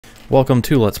Welcome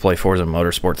to Let's Play Forza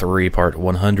Motorsport 3, part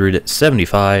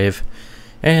 175,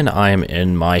 and I'm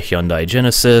in my Hyundai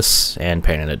Genesis, and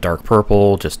painted it dark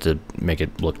purple, just to make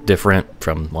it look different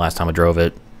from last time I drove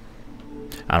it.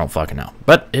 I don't fucking know.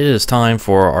 But it is time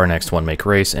for our next one-make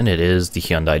race, and it is the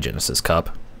Hyundai Genesis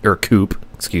Cup, or Coupe,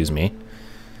 excuse me.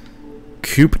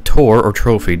 Coupe Tour, or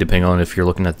Trophy, depending on if you're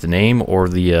looking at the name or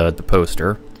the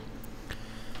poster.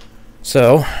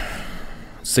 So,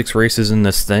 6 races in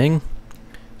this thing.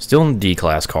 Still in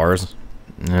D-class cars,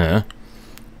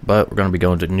 but we're going to be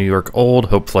going to New York Old.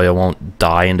 Hopefully I won't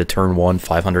die into turn 1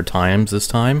 500 times this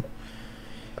time.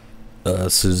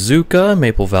 Suzuka,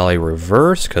 Maple Valley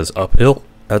Reverse, because uphill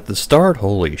at the start.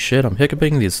 Holy shit, I'm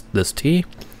hiccuping this T.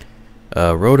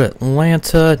 Road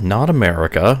Atlanta, not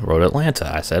America. Road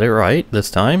Atlanta, I said it right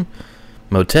this time.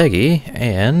 Motegi,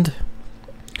 and,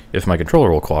 if my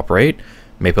controller will cooperate,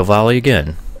 Maple Valley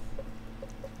again.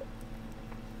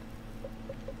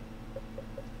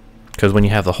 Because when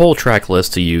you have the whole track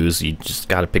list to use, you just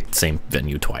gotta pick the same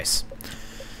venue twice.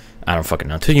 I don't fucking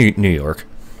know. To New York.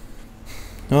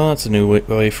 Oh, that's a new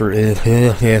way for...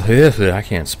 I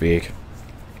can't speak.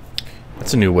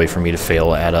 That's a new way for me to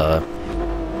fail at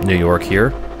New York here.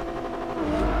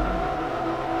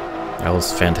 That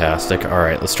was fantastic.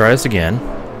 Alright, let's try this again.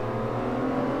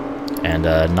 And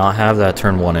not have that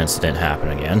turn 1 incident happen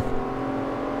again.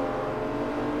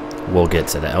 We'll get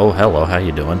to that. Oh, hello, how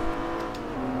you doing?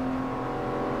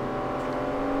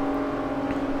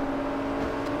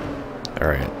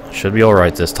 Alright, should be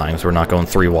alright this time, so we're not going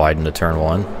 3 wide into turn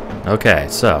 1. Okay,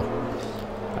 so,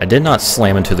 I did not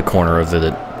slam into the corner of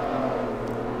the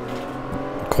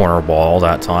corner wall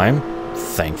that time,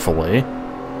 thankfully,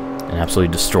 and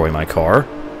absolutely destroy my car.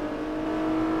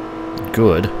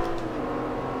 Good.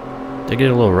 Did get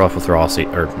a little rough with Rossi,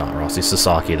 or not Rossi,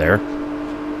 Sasaki there.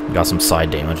 Got some side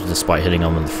damage despite hitting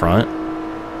him in the front.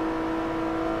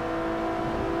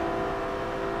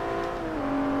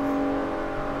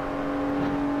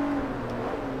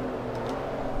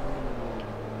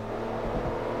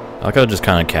 I could have just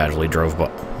kind of casually drove by...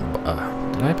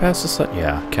 did I pass this?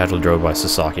 Yeah, casually drove by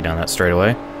Sasaki down that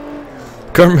straightaway.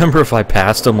 Couldn't remember if I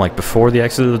passed him like before the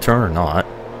exit of the turn or not.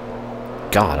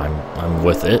 God, I'm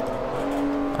with it.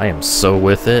 I am so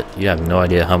with it. You have no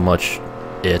idea how much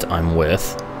I'm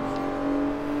with.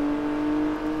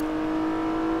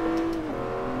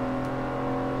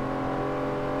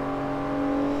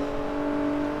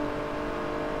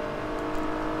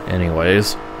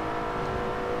 Anyways.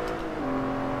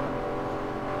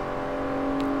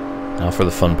 Now for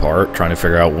the fun part, trying to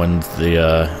figure out when's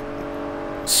the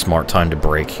smart time to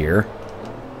brake here.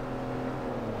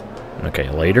 Okay,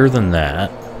 later than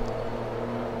that.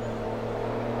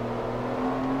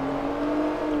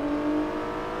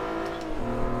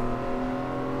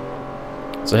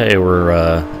 So hey,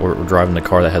 we're driving the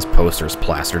car that has posters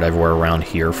plastered everywhere around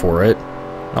here for it,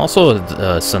 and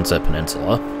also Sunset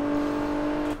Peninsula,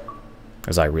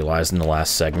 as I realized in the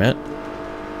last segment.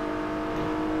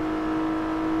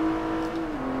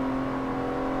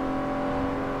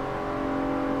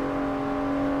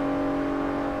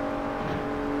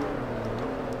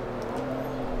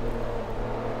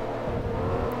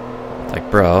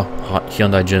 Bro,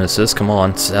 Hyundai Genesis, come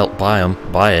on, buy them,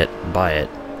 buy it.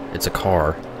 It's a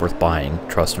car worth buying,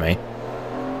 trust me.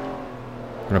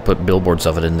 I'm gonna put billboards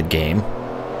of it in the game,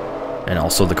 and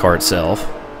also the car itself.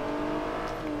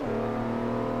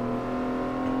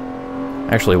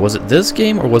 Actually, was it this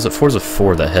game or was it Forza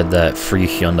 4 that had that free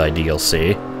Hyundai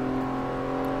DLC?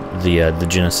 The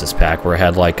Genesis pack, where it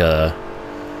had like a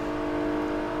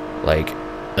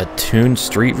tuned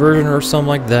street version or something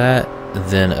like that.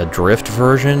 Then a drift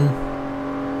version,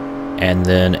 and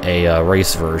then a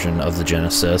race version of the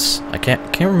Genesis. I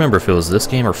can't remember if it was this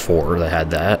game or 4 that had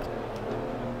that.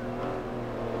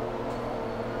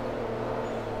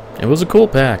 It was a cool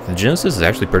pack. The Genesis is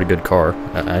actually a pretty good car.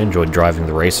 I enjoyed driving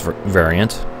the race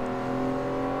variant.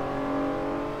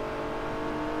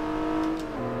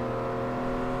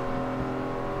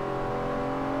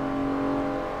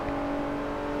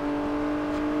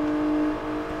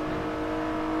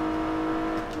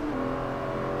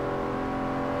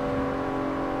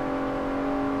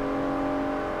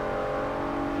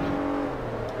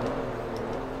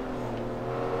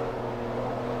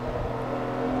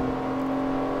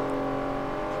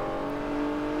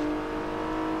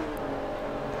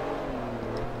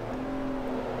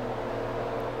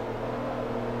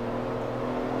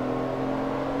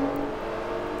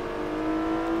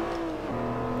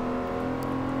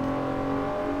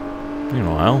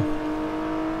 Meanwhile,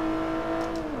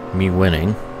 me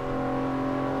winning,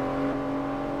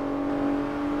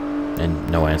 and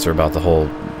no answer about the whole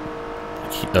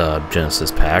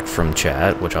Genesis pack from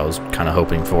chat, which I was kind of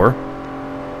hoping for.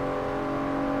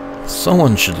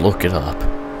 Someone should look it up.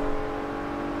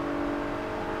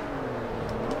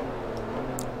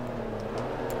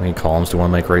 How many columns do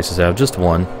One Make Races have? Just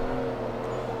one.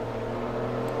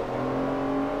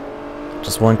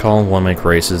 Just one column, One Make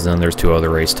Races, then there's 2 other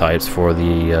race types for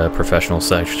the professional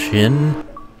section.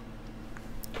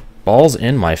 Balls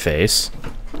in my face.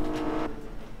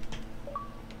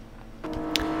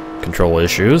 Control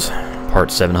issues,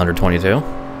 part 722.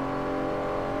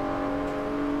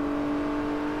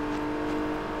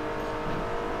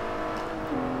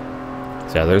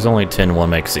 So yeah, there's only 10 One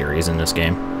Make series in this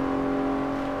game.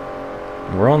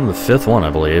 We're on the 5th one, I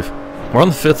believe. We're on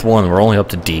the 5th one, we're only up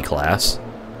to D class.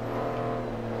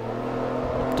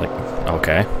 Like,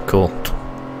 okay, cool.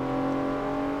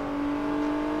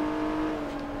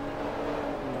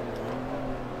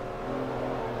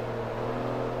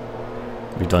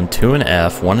 We've done 2 in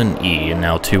F, 1 in E, and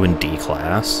now 2 in D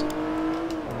class.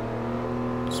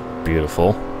 It's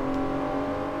beautiful.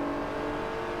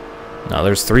 Now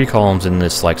there's 3 columns in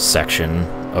this like section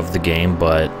of the game,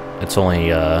 but it's only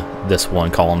this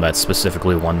one column that's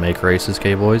specifically One Make Races,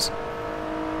 K-Boys.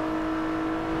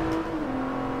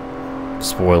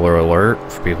 Spoiler alert,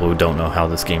 for people who don't know how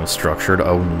this game is structured,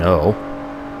 oh no.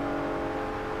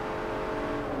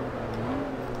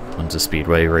 Tons of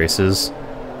speedway races.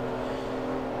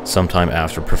 Sometime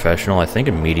after professional, I think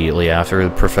immediately after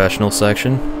the professional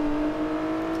section.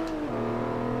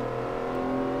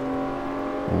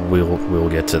 We'll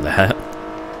get to that.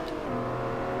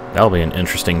 That'll be an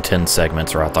interesting 10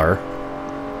 segments right there.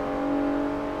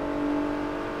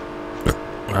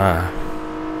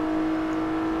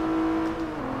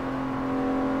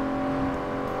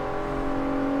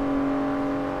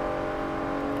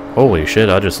 Holy shit,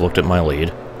 I just looked at my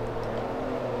lead.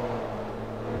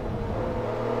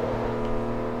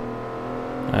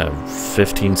 I have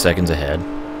 15 seconds ahead.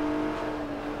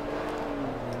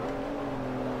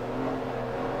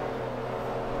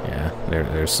 Yeah,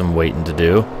 there's some waiting to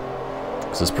do.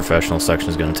 Because this professional section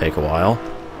is going to take a while.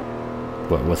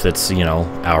 But with its, you know,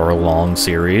 hour-long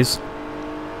series.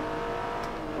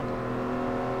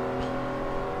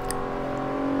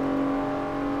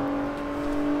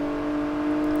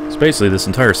 So basically, this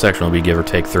entire section will be give or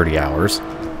take 30 hours.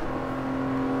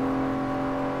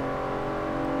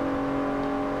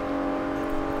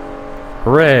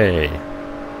 Hooray!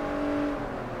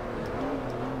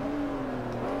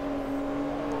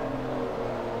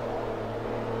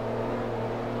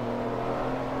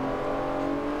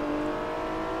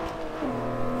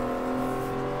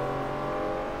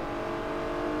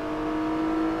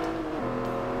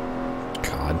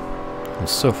 God, I'm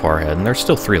so far ahead, and there's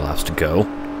still 3 laps to go.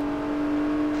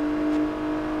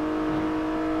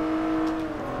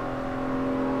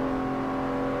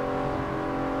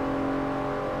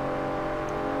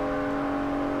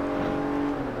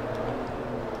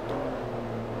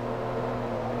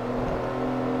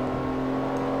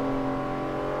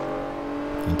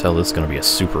 I can tell this is going to be a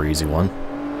super easy one.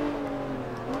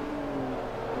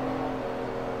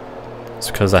 It's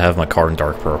because I have my car in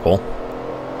dark purple.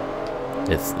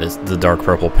 It's the dark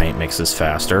purple paint makes this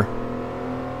faster.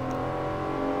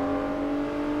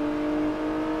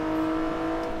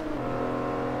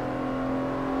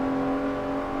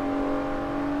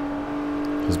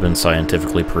 It's been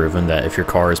scientifically proven that if your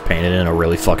car is painted in a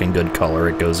really fucking good color,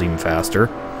 it goes even faster.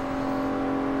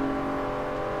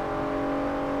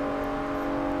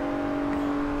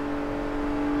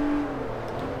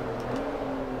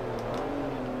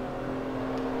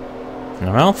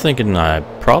 I'm now thinking I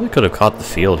probably could have caught the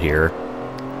field here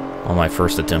on my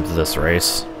first attempt at this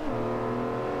race.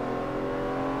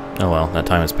 Oh well, that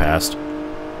time has passed.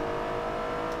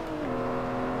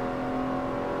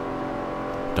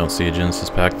 Don't see a Genesis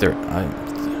pack there.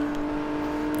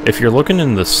 If you're looking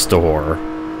in the store,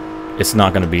 it's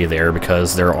not going to be there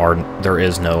because there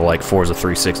is no like Forza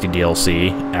 360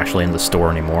 DLC actually in the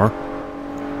store anymore.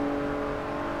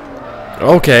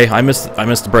 Okay, I missed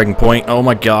the breaking point. Oh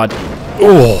my god.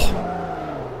 Oh!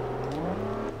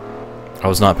 I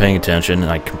was not paying attention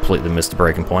and I completely missed the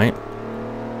breaking point.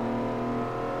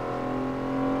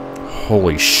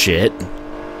 Holy shit.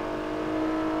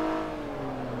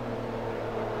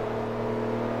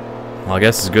 Well, I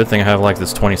guess it's a good thing I have like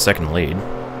this 20-second lead.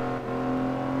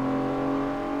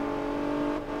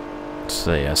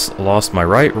 So yes, lost my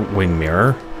right wing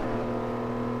mirror.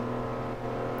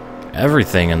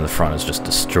 Everything in the front is just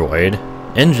destroyed.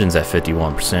 Engine's at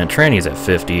 51%, tranny's at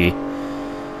 50%,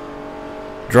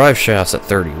 drive shaft's at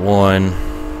 31%,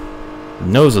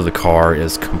 nose of the car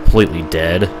is completely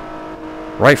dead,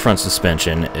 right front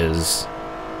suspension is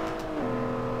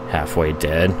halfway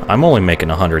dead. I'm only making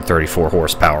 134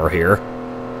 horsepower here.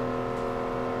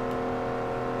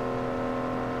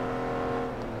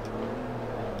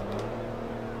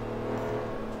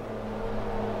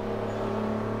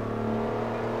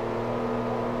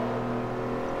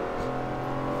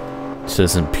 This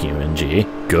isn't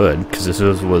BeamNG. Good, because if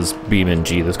this was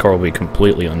BeamNG, this car will be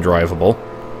completely undrivable.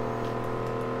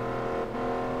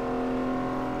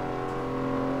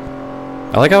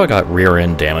 I like how I got rear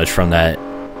end damage from that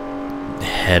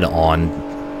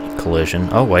head-on collision.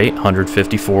 Oh wait,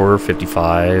 154,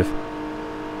 55.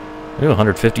 Ooh,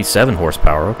 157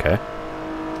 horsepower, okay.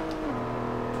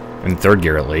 In third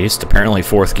gear at least. Apparently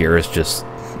fourth gear is just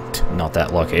not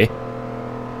that lucky.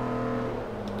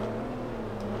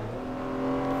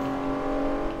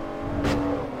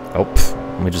 Oh,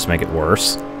 let me just make it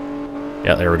worse.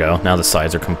 Yeah, there we go. Now the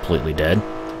sides are completely dead.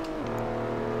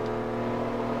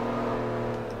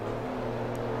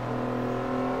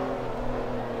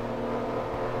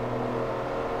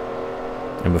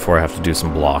 And before I have to do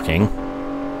some blocking.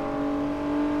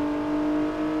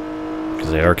 Because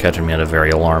they are catching me at a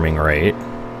very alarming rate.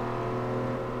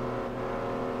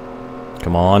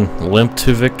 Come on, limp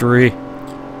to victory.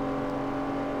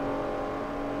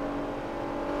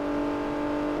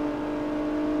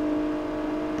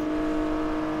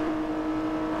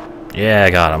 Yeah, I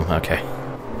got him. Okay.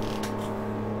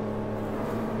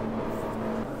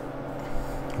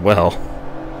 Well,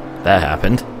 that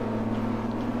happened.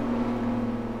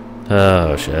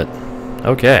 Oh, shit.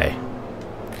 Okay.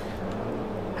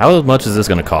 How much is this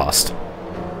gonna cost?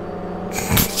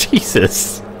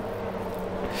 Jesus.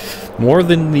 More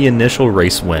than the initial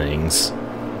race winnings.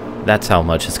 That's how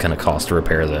much it's gonna cost to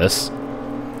repair this.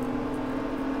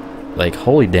 Like,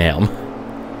 holy damn.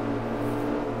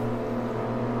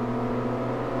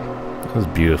 That was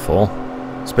beautiful.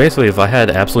 So basically, if I had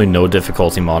absolutely no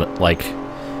difficulty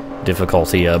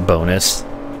bonus,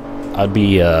 I'd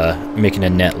be making a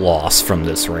net loss from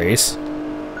this race.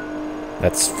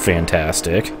 That's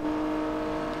fantastic.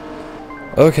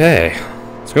 Okay,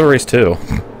 let's go to race 2.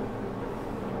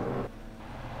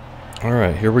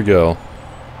 Alright, here we go.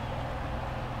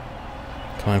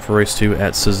 Time for race 2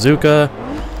 at Suzuka.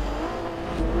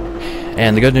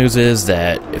 And the good news is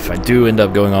that if I do end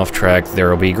up going off track, there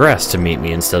will be grass to meet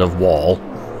me instead of wall.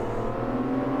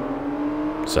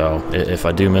 So, if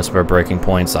I do miss my braking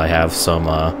points, I have some,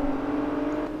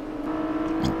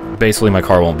 basically my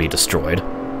car won't be destroyed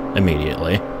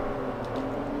immediately.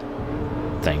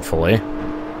 Thankfully.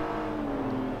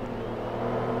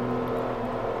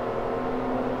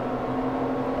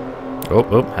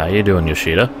 Oh, how you doing,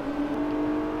 Yoshida?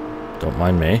 Don't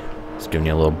mind me. Just giving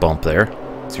you a little bump there,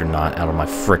 so you're not out of my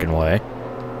frickin' way.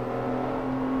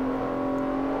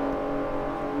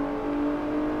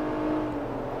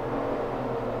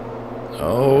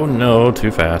 Oh no,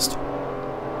 too fast.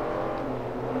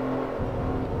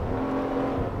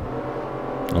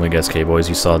 Let me guess, K-Boys,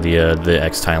 you saw the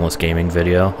X-Timeless Gaming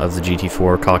video of the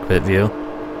GT4 cockpit view?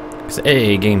 'Cause,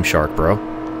 hey, Game Shark, bro.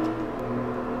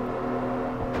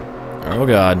 Oh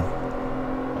god.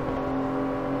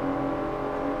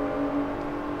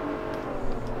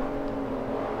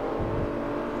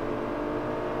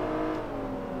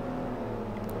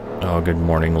 Oh, good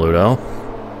morning, Ludo.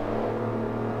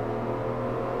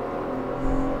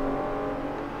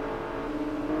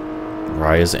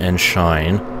 Rise and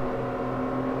shine.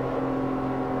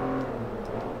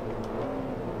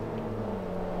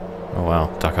 Oh wow,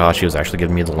 Takahashi was actually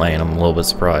giving me the lane. I'm a little bit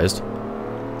surprised.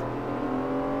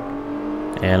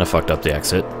 And I fucked up the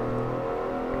exit.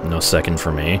 No second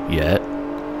for me, yet.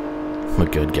 I'm a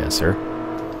good guesser.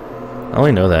 I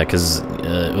only know that because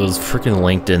it was freaking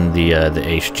linked in the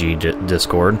HG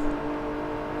Discord.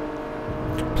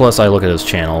 Plus, I look at his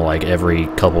channel like every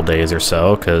couple days or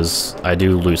so, because I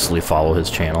do loosely follow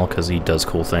his channel, because he does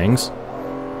cool things.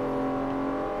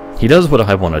 He does what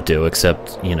I want to do,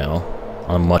 except, you know,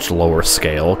 on a much lower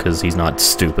scale, because he's not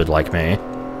stupid like me.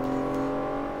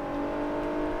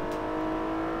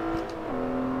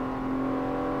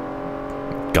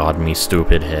 God, me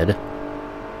stupid head.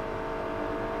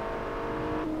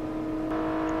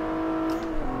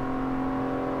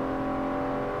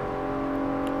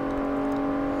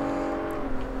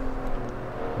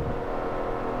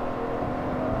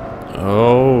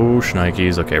 Oh,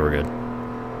 shnikes. Okay, we're good.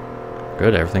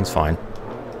 Good, everything's fine.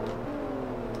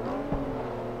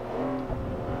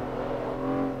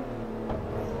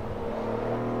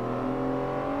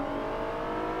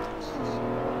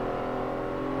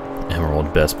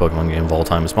 Emerald, best Pokemon game of all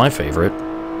time, is my favorite.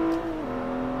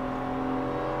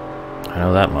 I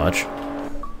know that much.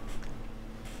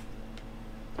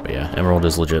 But yeah, Emerald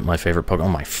is legit my favorite Pokemon. Oh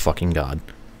my fucking god.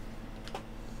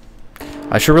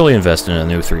 I should really invest in a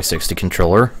new 360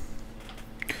 controller.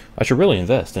 I should really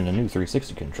invest in a new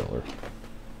 360 controller.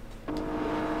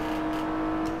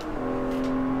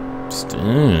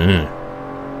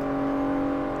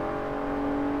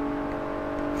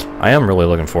 I am really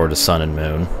looking forward to Sun and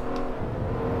Moon.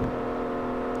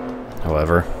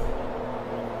 However,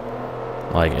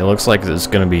 like, it looks like it's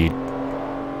gonna be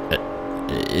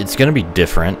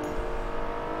different,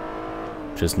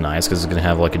 which is nice because it's gonna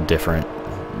have like a different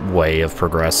way of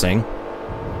progressing.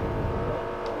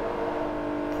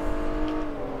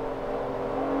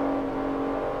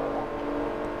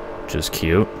 Which is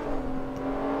cute.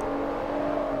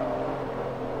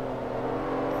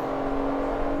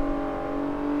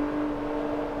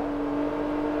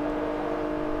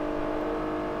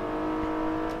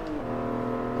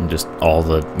 And just all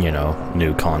the, you know,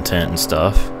 new content and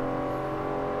stuff.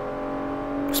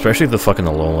 Especially the fucking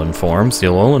Alolan forms. The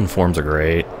Alolan forms are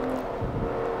great.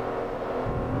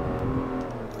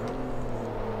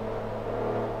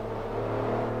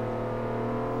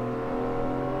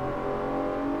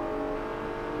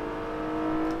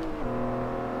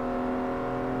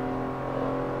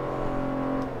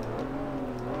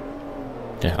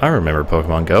 Yeah, I remember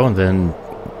Pokemon Go, and then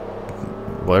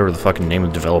whatever the fucking name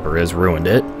of the developer is ruined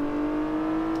it.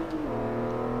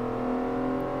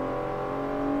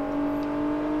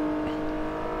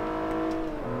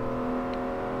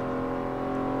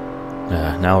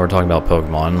 Now we're talking about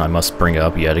Pokemon. I must bring it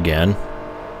up yet again.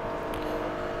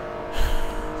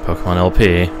 Pokemon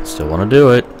LP. Still want to do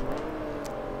it.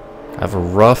 I have a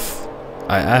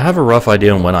rough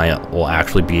idea on when I will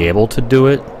actually be able to do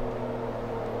it.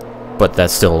 But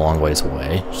that's still a long ways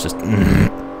away. It's just...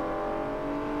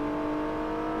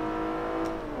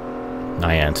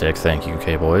 Niantic, thank you,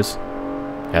 K-Boys.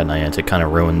 Yeah, Niantic kind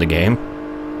of ruined the game.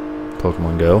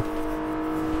 Pokemon Go.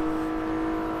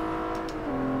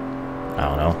 I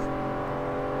don't know.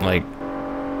 Like...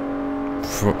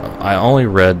 I only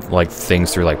read, like,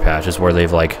 things through, like, patches where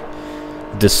they've, like,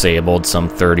 disabled some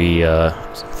third-party,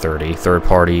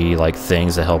 like,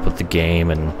 things that help with the game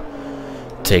and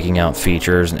taking out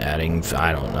features and adding,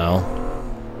 I don't know.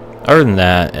 Other than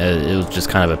that, it was just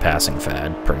kind of a passing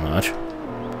fad, pretty much.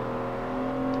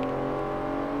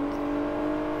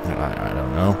 I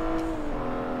don't know.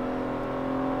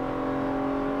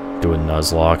 Do a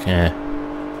Nuzlocke, eh.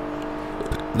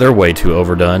 They're way too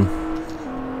overdone.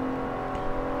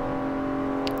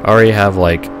 I already have,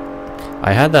 like...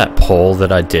 I had that poll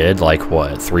that I did, like,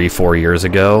 what, 3-4 years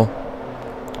ago?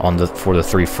 For the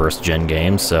 3 first-gen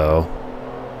games, so...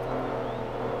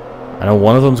 I know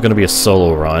one of them's going to be a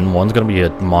solo run, one's going to be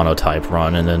a monotype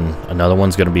run, and then another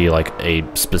one's going to be like a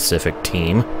specific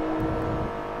team. A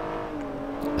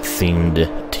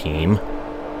themed team.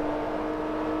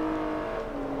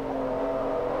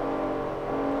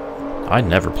 I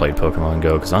never played Pokemon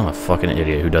Go because I'm a fucking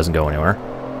idiot who doesn't go anywhere.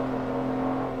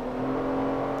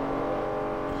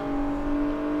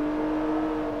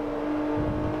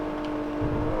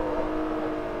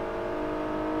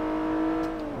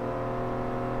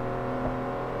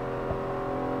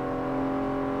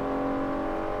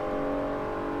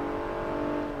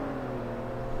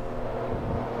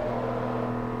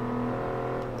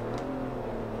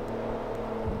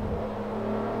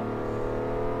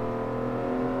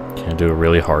 Can I do a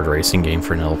really hard racing game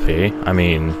for an LP? I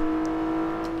mean,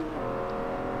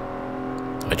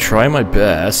 I try my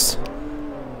best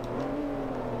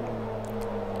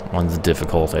on the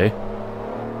difficulty.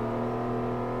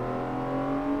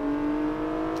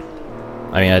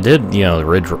 I mean, I did, you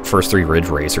know, the first 3 Ridge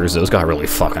Racers. Those got really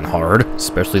fucking hard,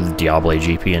 especially the Diable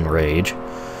GP and Rage.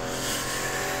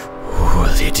 Ooh,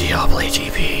 the Diable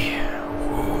GP.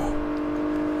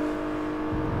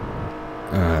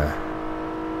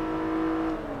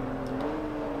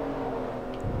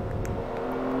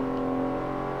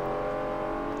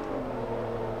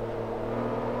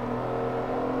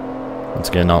 Once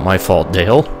again, not my fault,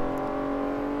 Dale.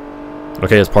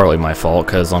 Okay, it's partly my fault,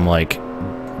 because I'm like,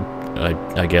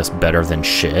 I guess better than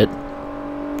shit.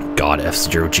 God,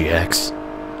 F-Zero GX.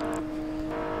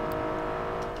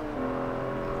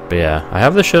 But yeah, I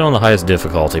have this shit on the highest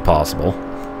difficulty possible.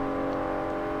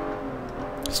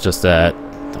 It's just that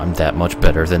I'm that much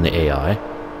better than the AI.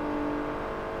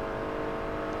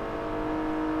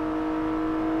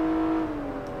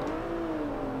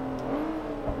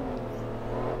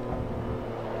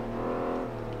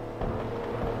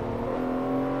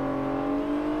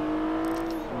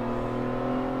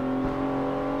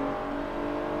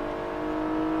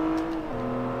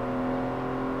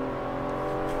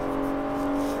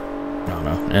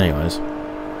 Anyways,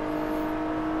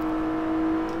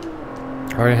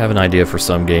 I already have an idea for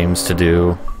some games to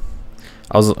do.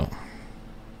 I was...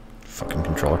 fucking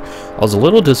controller. I was a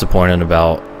little disappointed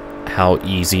about how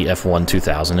easy F1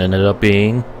 2000 ended up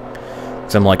being.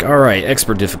 So I'm like, alright,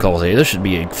 expert difficulty, this should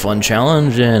be a fun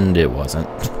challenge, and it wasn't.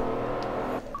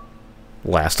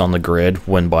 Last on the grid,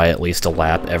 win by at least a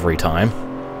lap every time.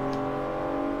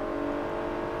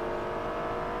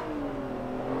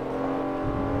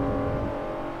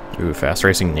 Ooh, Fast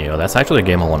Racing Neo. That's actually a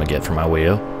game I want to get for my Wii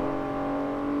U.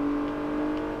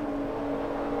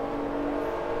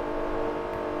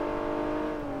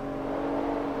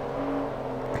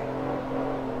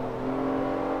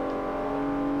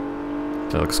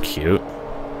 That looks cute.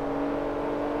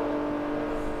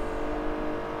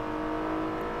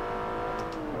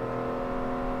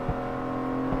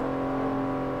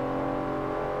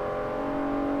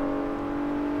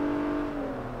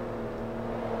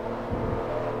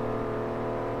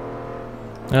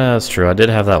 That's true. I did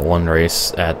have that one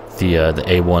race at the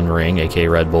A1 ring, aka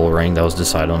Red Bull ring, that was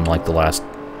decided on like the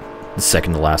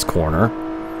second to last corner.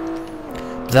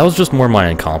 But that was just more my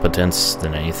incompetence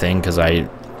than anything, because I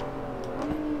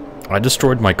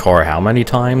destroyed my car how many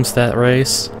times that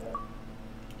race?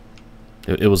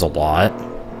 It was a lot.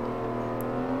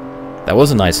 That was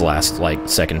a nice last, like,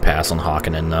 second pass on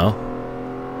Hakkinen, though.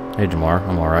 Hey, Jamar,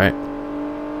 I'm alright.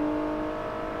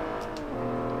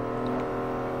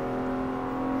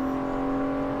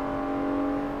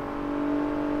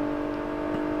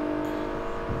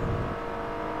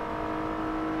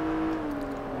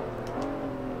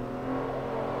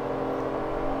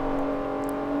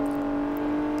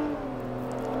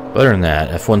 Other than that,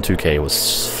 F1 2K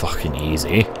was fucking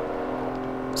easy.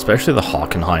 Especially the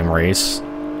Hockenheim race.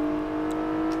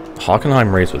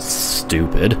 Hockenheim race was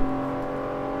stupid.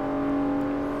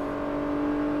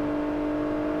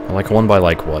 I like won by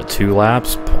like, what, 2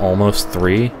 laps? Almost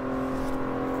 3?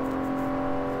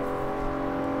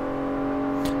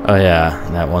 Oh yeah,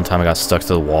 and that one time I got stuck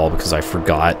to the wall because I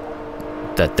forgot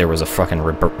that there was a fucking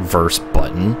reverse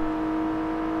button.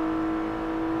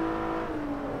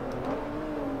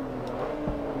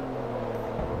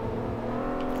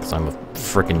 I'm a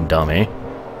freaking dummy.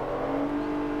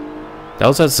 That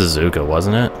was at Suzuka,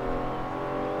 wasn't it?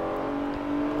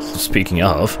 Speaking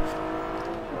of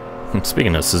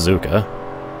Suzuka.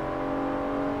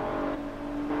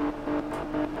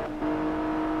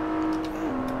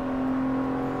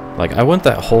 Like, I went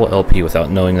that whole LP without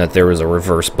knowing that there was a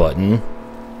reverse button.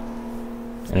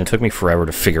 And it took me forever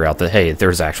to figure out that, hey,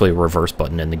 there's actually a reverse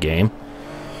button in the game.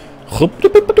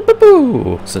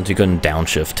 Since you couldn't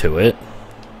downshift to it.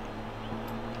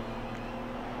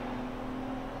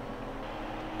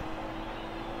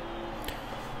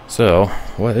 So,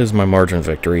 what is my margin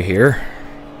victory here?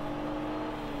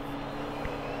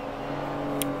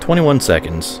 21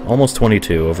 seconds, almost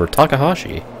 22 over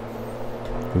Takahashi.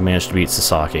 We managed to beat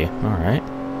Sasaki. Alright,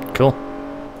 cool.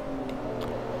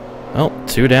 Well,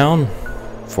 2 down,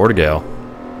 4 to go.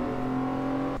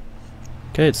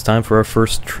 Okay, it's time for our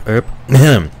first trip.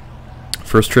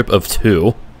 First trip of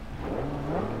 2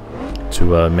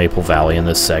 to Maple Valley in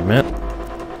this segment.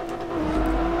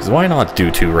 Because why not do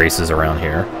 2 races around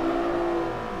here?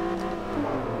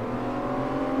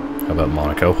 How about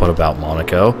Monaco? What about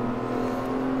Monaco?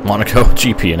 Monaco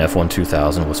GP in F1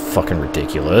 2000 was fucking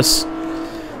ridiculous.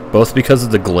 Both because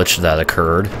of the glitch that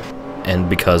occurred, and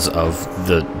because of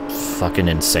the fucking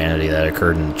insanity that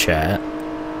occurred in the chat.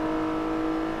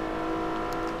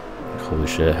 Holy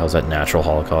shit, how's that natural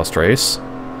Holocaust race?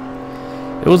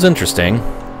 It was interesting.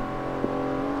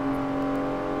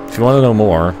 If you want to know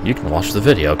more, you can watch the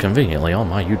video conveniently on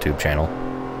my YouTube channel.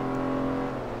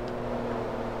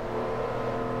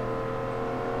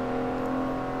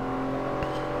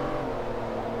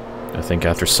 I think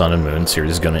after Sun and Moon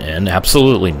series is going to end.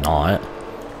 Absolutely not.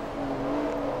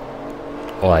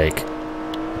 Like,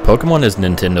 Pokemon is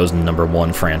Nintendo's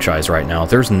 #1 franchise right now.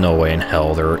 There's no way in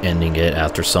hell they're ending it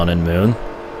after Sun and Moon.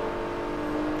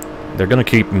 They're going to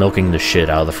keep milking the shit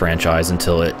out of the franchise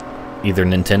until it either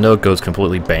Nintendo goes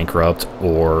completely bankrupt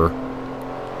or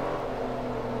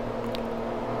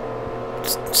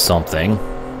something.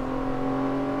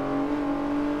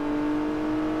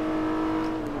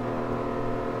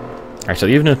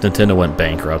 Actually, even if Nintendo went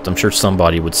bankrupt, I'm sure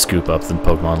somebody would scoop up the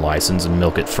Pokemon license and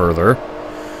milk it further.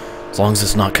 As long as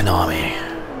it's not Konami.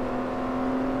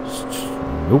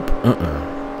 Nope.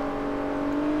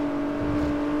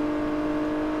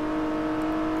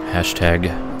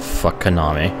 Hashtag fuck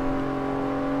Konami.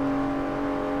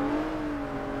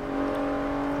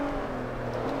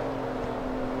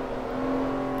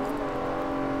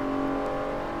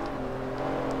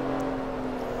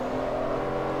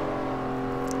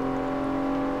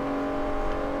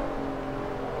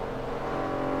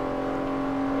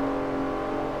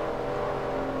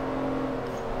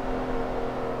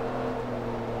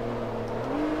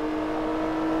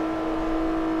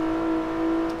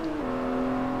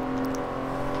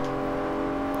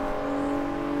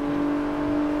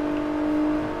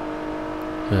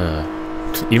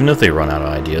 Even if they run out of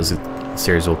ideas, the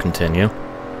series will continue.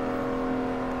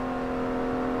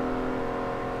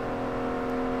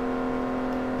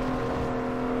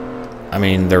 I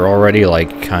mean, they're already,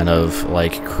 like, kind of,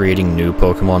 like, creating new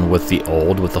Pokemon with the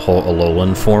old, with the whole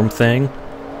Alolan form thing.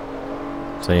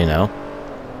 So, you know.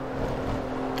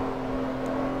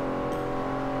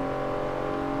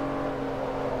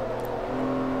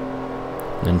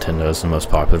 Nintendo is the most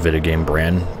popular video game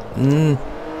brand.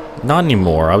 Not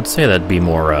anymore. I would say that'd be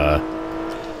more, I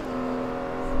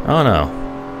don't know.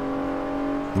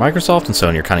 Microsoft and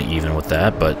Sony are kind of even with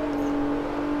that, but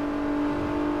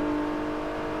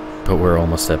we're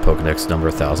almost at Pokedex number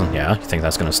 1,000. Yeah, you think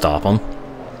that's going to stop them?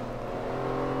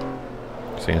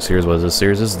 So here's what this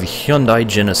series is. The Hyundai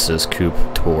Genesis Coupe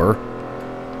Tour.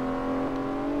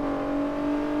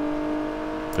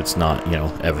 If it's not, you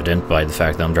know, evident by the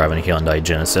fact that I'm driving a Hyundai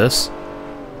Genesis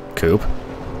Coupe.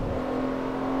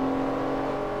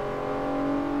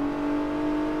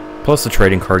 Plus the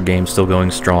trading card game's still going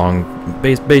strong.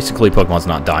 Basically, Pokemon's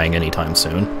not dying anytime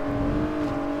soon.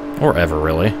 Or ever,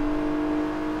 really.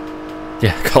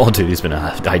 Yeah, Call of Duty's been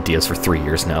ideas for 3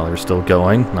 years now. They're still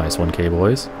going. Nice 1K,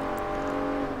 boys.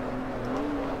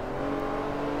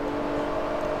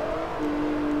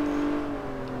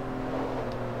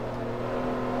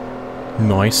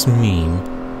 Nice meme.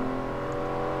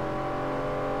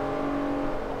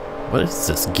 What is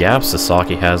this gap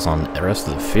Sasaki has on the rest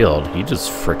of the field? He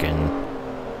just frickin'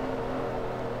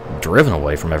 driven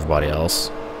away from everybody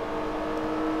else.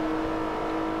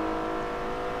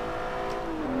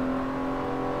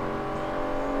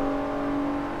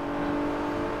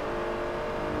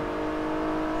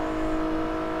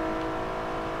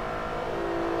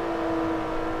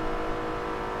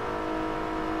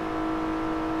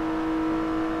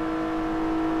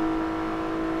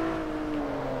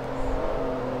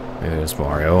 There's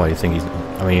Mario. I think he's...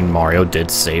 I mean, Mario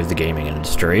did save the gaming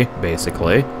industry,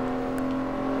 basically.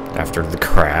 After the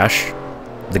crash.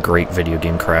 The great video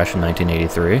game crash in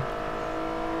 1983.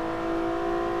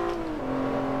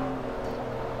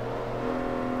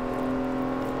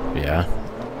 Yeah.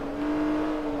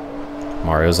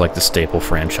 Mario's like the staple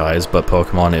franchise, but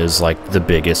Pokemon is like the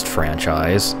biggest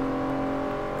franchise.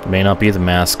 It may not be the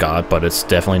mascot, but it's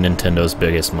definitely Nintendo's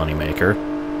biggest moneymaker.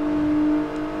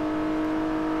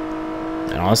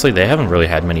 And honestly, they haven't really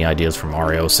had many ideas for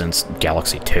Mario since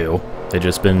Galaxy 2. They've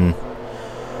just been...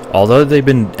 Although they've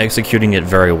been executing it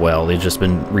very well, they've just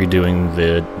been redoing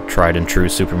the tried-and-true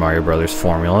Super Mario Bros.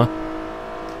 Formula.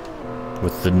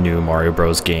 With the new Mario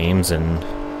Bros. Games and...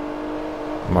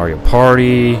 Mario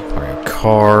Party, Mario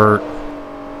Kart...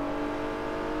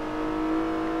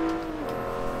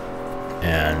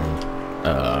 And...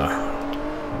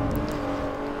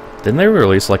 Didn't they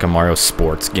release like a Mario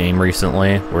Sports game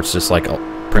recently, where it's just like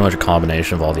pretty much a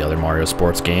combination of all the other Mario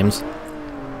Sports games?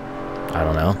 I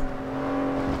don't know.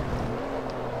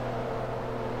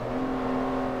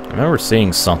 I remember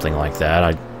seeing something like that.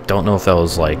 I don't know if that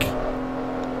was like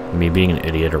me being an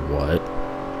idiot or what.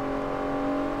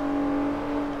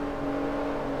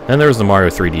 Then there was the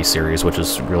Mario 3D series, which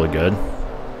is really good.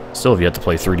 Still have yet to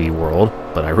play 3D World,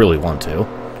 but I really want to.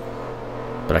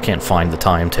 But I can't find the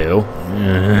time to.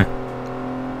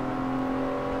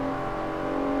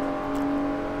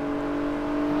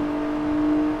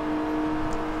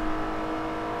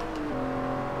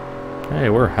 Hey,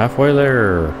 we're halfway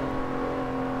there.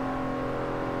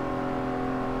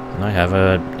 And I have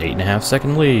a 8.5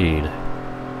 second lead.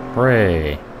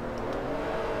 Hooray.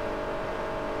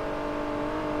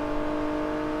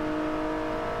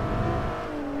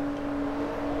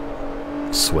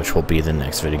 Switch will be the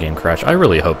next video game crash. I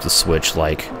really hope the Switch,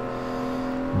 like,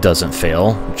 doesn't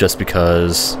fail, just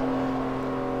because...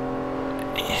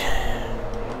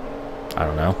 I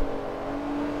don't know.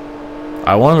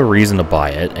 I want a reason to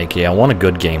buy it, aka I want a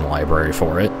good game library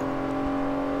for it.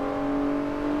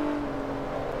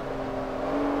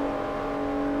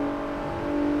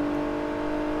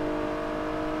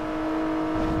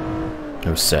 It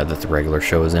was sad that the regular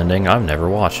show is ending. I've never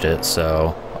watched it,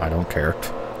 so I don't care.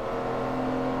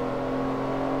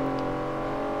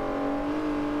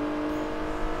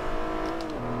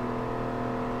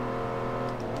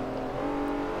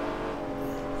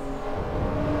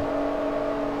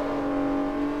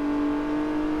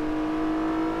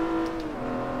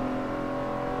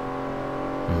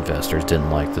 Investors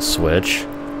didn't like the Switch.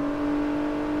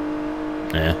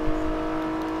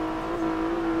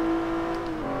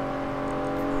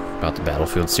 About the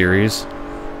Battlefield series.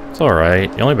 It's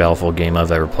alright. The only Battlefield game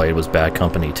I've ever played was Bad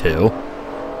Company 2.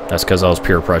 That's because I was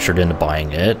peer pressured into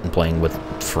buying it and playing with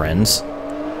friends.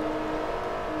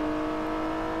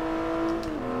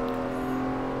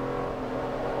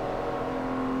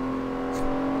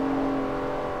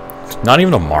 Not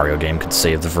even a Mario game could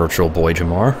save the Virtual Boy,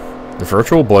 Jamar. The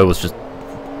Virtual Boy was just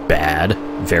bad.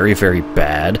 Very, very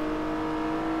bad.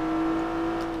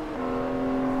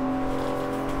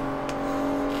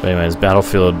 But anyways,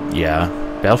 Battlefield, yeah.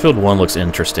 Battlefield 1 looks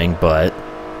interesting, but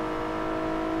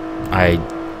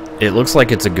it looks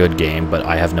like it's a good game, but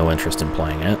I have no interest in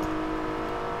playing it.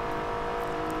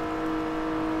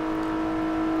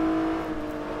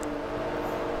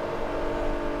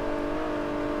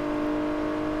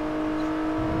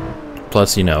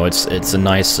 Plus, you know, it's a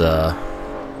nice, the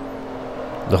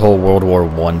whole World War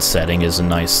I setting is a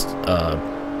nice,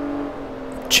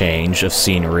 change of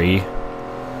scenery.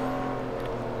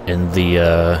 And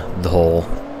the whole,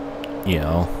 you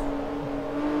know,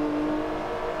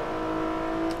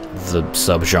 the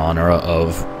subgenre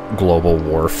of global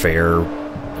warfare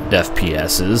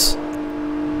FPSs.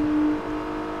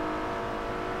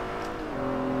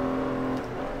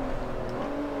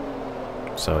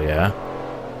 So, yeah.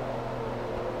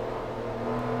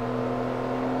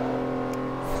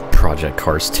 Project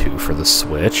Cars 2 for the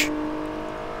Switch.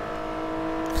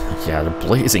 Yeah, they're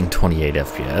blazing 28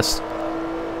 FPS.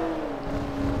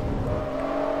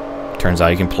 Turns out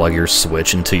you can plug your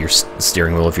Switch into your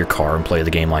steering wheel of your car and play the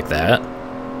game like that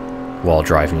while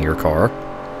driving your car.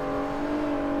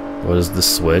 What is the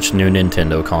Switch? New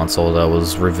Nintendo console that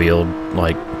was revealed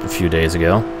like a few days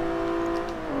ago.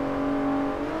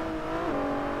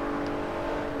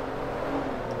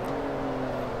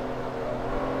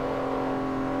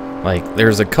 Like,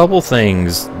 there's a couple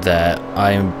things that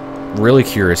I'm really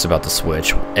curious about the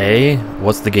Switch. A,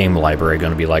 what's the game library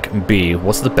going to be like? B,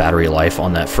 what's the battery life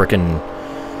on that frickin'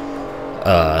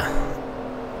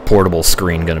 portable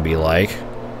screen going to be like?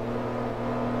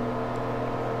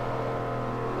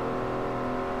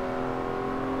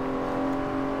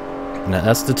 Now,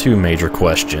 that's the two major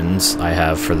questions I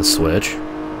have for the Switch.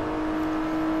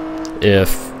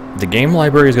 If the game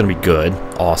library is going to be good,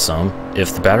 awesome.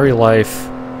 If the battery life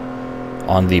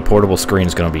on the portable screen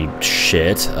is going to be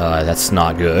shit, that's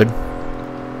not good.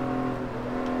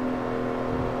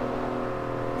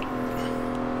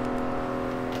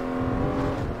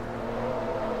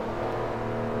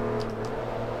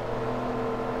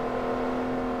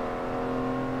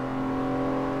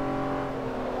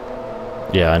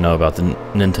 Yeah, I know about the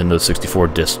Nintendo 64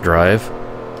 disc drive.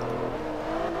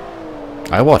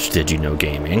 I watched Did You Know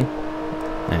Gaming.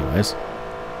 Anyways.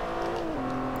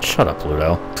 Shut up,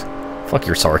 Ludo. Fuck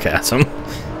your sarcasm.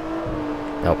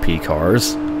 About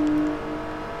P-Cars.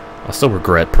 I still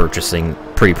regret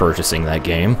pre-purchasing that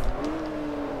game.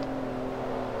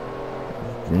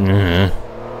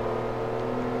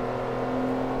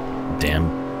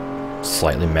 Damn.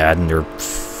 Slightly mad in their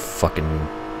fucking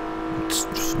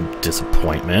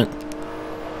disappointment.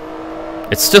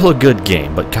 It's still a good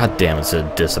game, but goddamn, it's a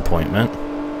disappointment.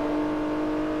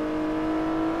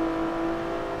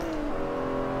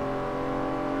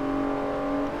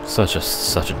 Such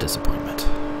a disappointment.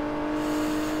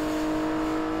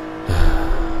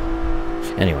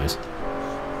 Anyways.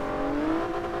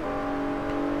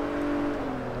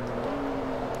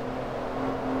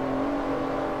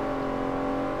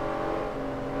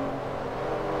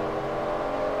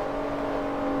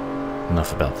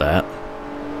 Enough about that.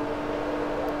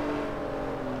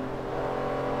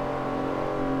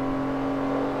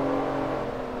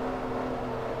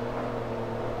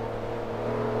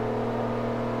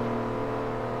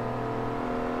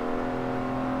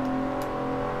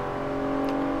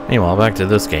 Meanwhile, back to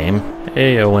this game.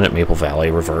 Hey, I win at Maple Valley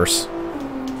Reverse.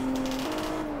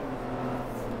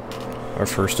 Our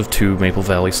first of 2 Maple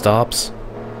Valley stops.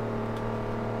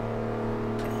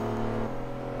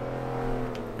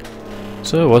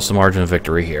 So, what's the margin of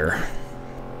victory here?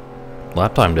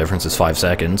 Lap time difference is 5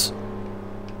 seconds.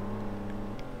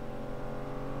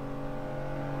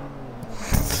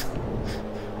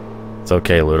 It's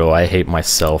okay, Ludo. I hate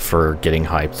myself for getting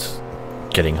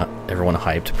everyone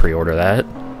hyped to pre-order that.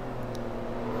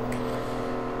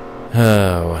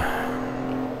 Oh.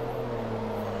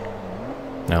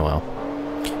 Oh well.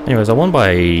 Anyways, I won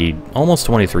by almost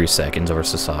 23 seconds over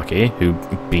Sasaki, who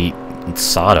beat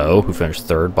Sato, who finished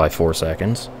 3rd by 4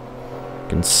 seconds.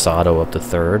 Getting Sato up to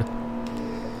 3rd.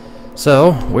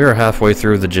 So, we are halfway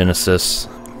through the Genesis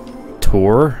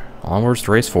tour. Onwards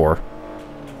to race 4.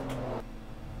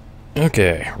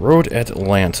 Okay, Road at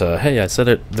Atlanta. Hey, I said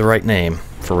it the right name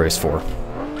for race 4.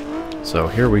 So,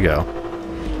 here we go.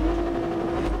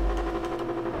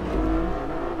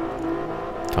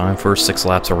 Time for 6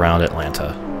 laps around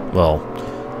Atlanta. Well,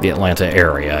 the Atlanta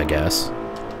area, I guess.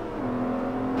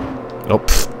 Oh,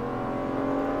 pfft.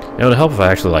 It would help if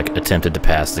I actually, like, attempted to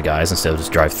pass the guys instead of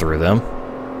just drive through them.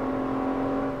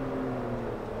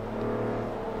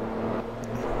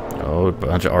 Oh, a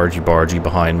bunch of argy-bargy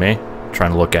behind me.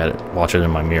 Trying to look at it, watch it in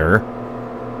my mirror.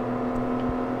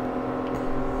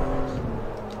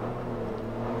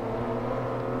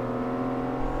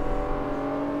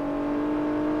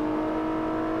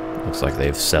 Looks like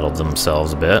they've settled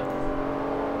themselves a bit.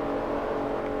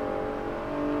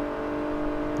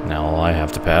 Now all I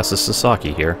have to pass is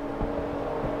Sasaki here.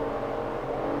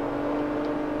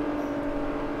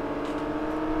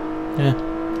 Yeah.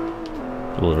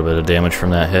 A little bit of damage from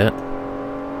that hit.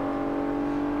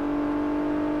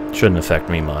 Shouldn't affect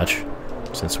me much,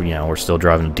 since we're still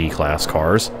driving D-class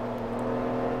cars.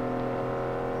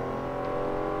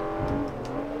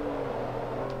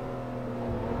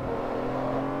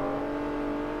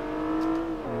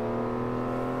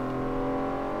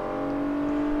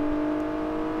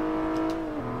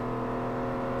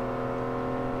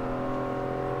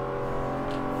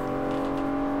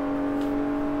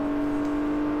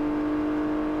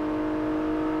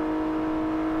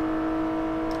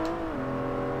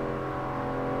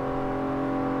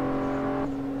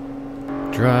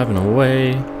 Driving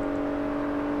away.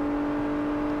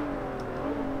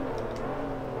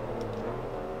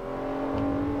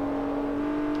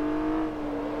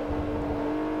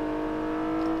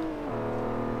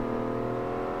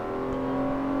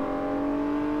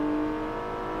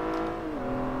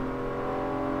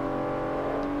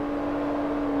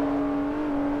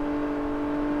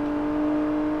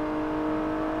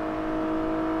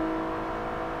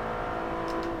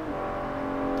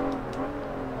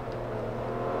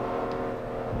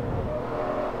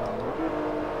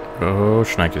 Oh,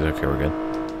 Schneike's okay, we're good.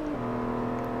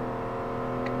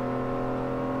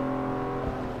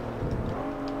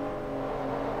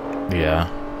 Yeah,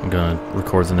 I'm gonna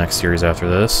record the next series after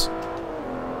this.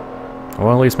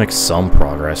 I'll at least make some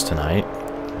progress tonight.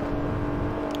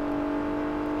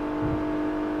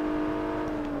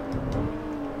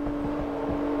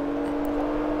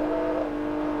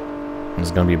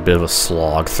 It's gonna be a bit of a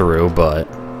slog through, but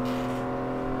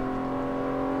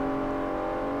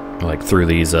like through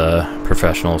these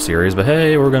professional series, but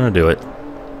hey, we're gonna do it.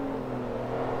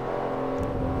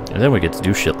 And then we get to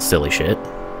do silly shit.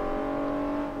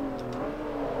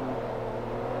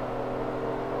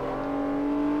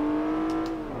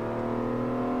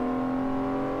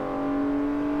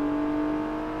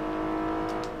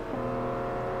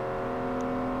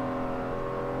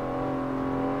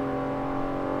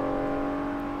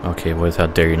 Okay, boys, how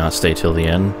dare you not stay till the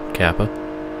end, Kappa?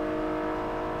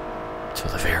 Till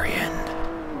the very end.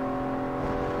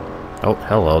 Oh,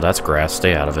 hello, that's grass.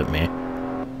 Stay out of it, me.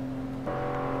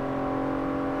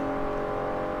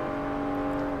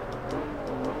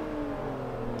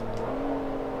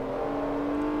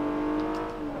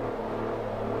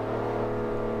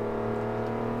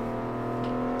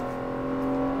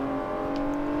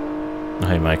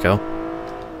 Hey, Miko.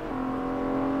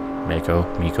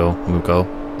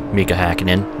 Mika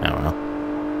Hakkinen. I don't know.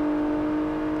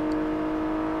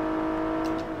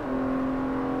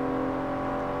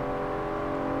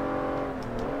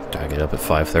 I get up at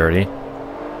 5:30.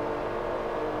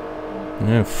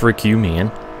 Yeah, frick you,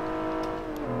 man.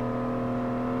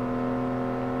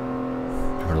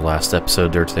 Remember the last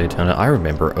episode there today, Daytona? I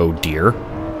remember, oh dear.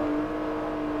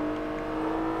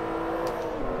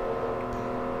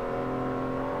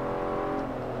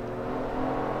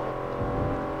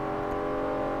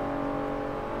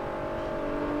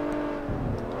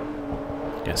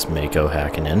 Guess Mako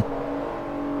Hakkinen.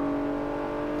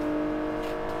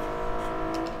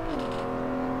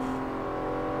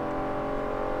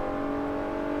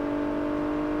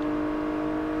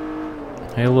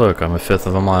 Hey look, I'm a fifth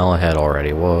of a mile ahead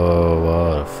already. Whoa,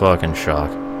 what a fucking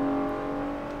shock.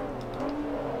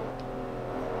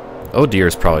 Oh dear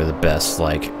is probably the best,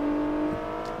 like,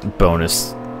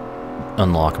 bonus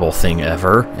unlockable thing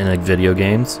ever in like, video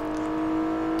games.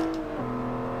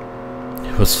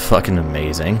 It was fucking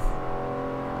amazing.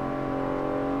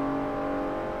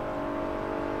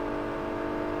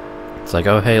 It's like,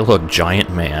 oh hey, look, giant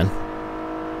man.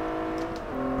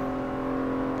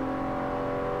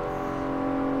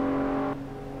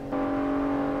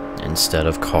 Instead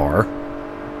of car.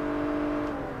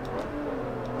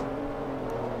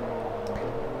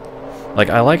 Like,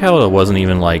 I like how it wasn't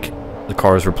even like the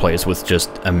car was replaced with just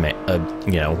a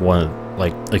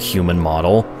human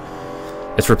model.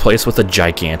 It's replaced with a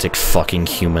gigantic fucking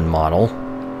human model.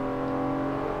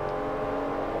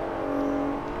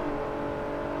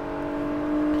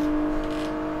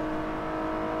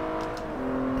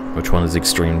 Which one is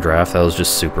Extreme Draft? That was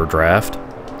just Super Draft.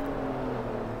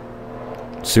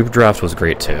 Super Draft was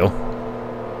great too.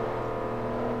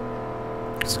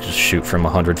 Just shoot from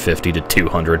 150 to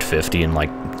 250 in like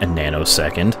a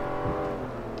nanosecond.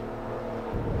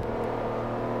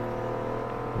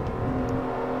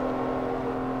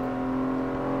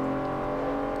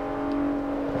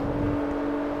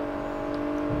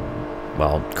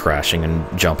 while crashing and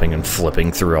jumping and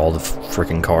flipping through all the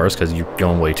freaking cars because you're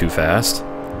going way too fast.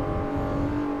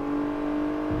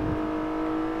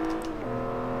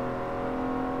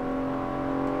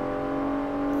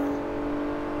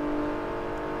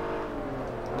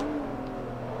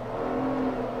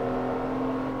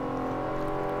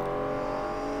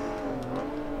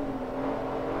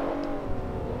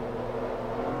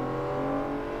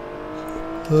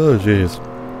 Oh, jeez.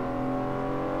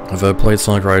 Have I played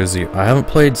Sonic Riders Zero? I haven't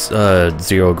played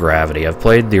Zero Gravity. I've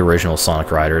played the original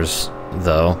Sonic Riders,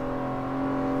 though.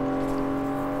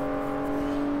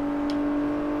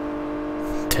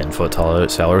 10-foot tall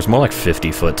Elliott Sadler. It's more like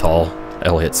 50-foot tall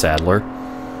Elliott Sadler.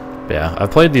 But yeah,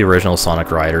 I've played the original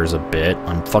Sonic Riders a bit.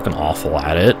 I'm fucking awful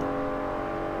at it.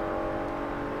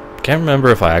 Can't remember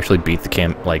if I actually beat the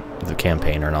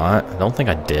campaign or not. I don't think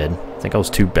I did. I think I was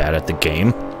too bad at the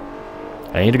game.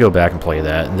 I need to go back and play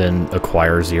that, and then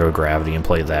acquire Zero Gravity and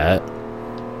play that.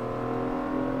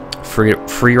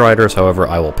 Free Riders, however,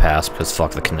 I will pass because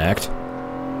fuck the Kinect.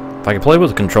 If I could play with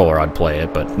the controller, I'd play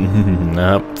it, but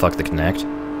nope, fuck the Kinect.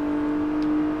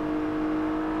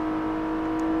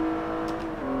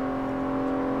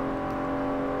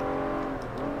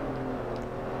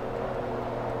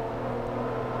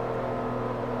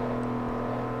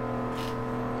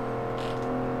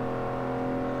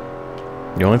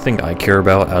 The only thing I care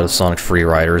about out of Sonic Free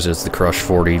Riders is the Crush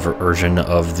 40 version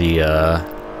of the,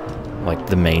 like,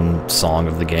 the main song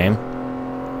of the game.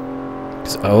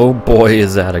 'Cause, oh boy,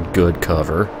 is that a good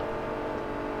cover.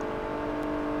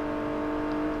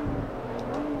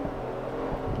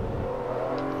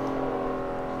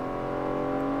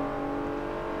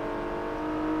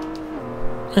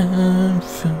 I'm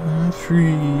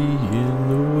free in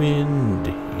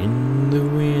the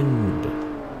wind,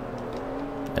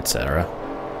 etc.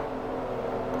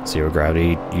 Zero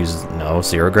Gravity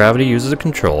uses a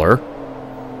controller.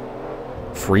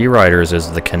 Free Riders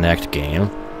is the Kinect game.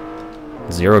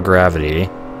 Zero Gravity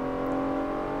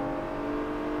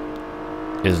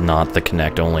is not the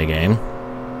Kinect only game.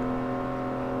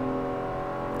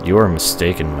 You are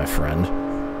mistaken, my friend.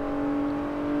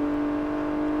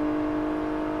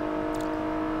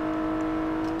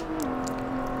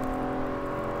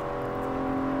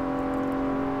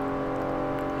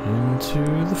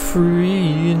 Into the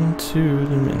free, into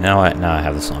the... Now I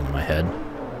have the song in my head.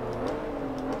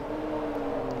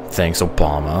 Thanks,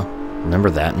 Obama.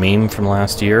 Remember that meme from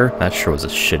last year? That sure was a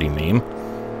shitty meme.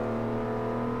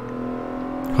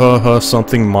 Haha,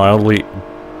 something mildly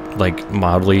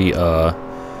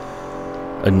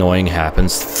annoying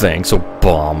happens. Thanks,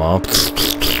 Obama.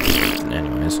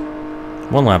 Anyways.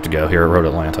 One lap to go here at Road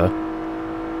Atlanta.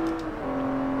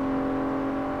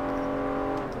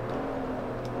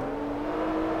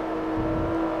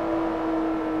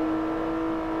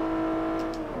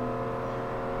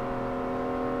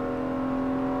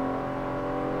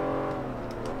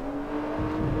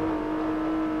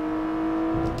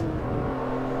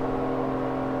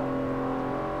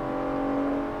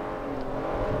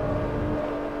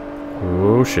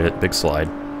 Oh shit, big slide.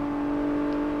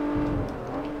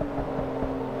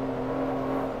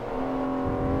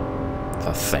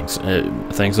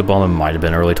 Thanks Obama might have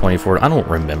been early 2014. I don't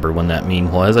remember when that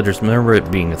meme was, I just remember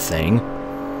it being a thing.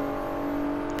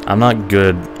 I'm not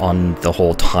good on the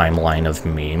whole timeline of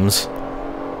memes.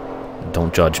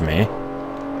 Don't judge me.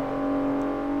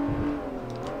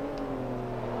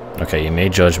 Okay, you may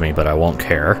judge me, but I won't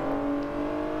care.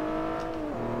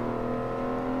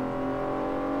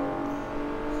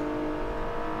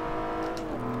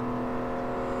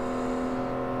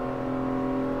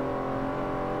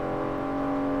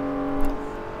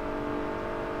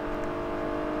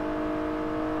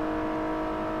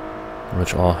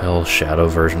 Which All Hell Shadow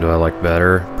version do I like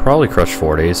better? Probably Crush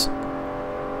 40s.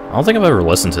 I don't think I've ever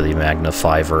listened to the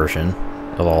Magnify version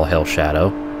of All Hell Shadow.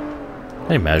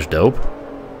 Hey, Maj Dope.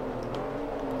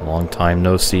 Long time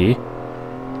no see.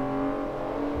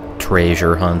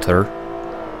 Treasure Hunter.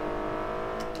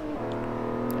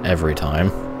 Every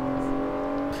time.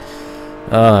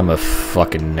 I'm a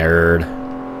fucking nerd.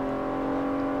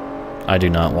 I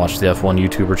do not watch the F1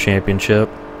 YouTuber Championship.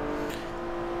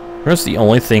 That's the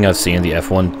only thing I've seen in the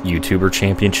F1 YouTuber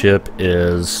Championship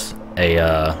is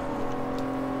a,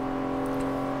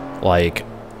 like,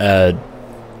 a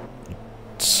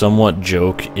somewhat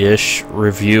joke-ish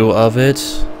review of it.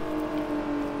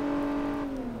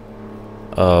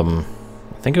 I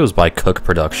think it was by Cook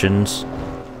Productions.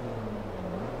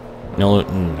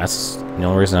 That's the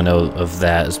only reason I know of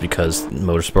that is because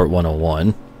Motorsport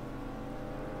 101.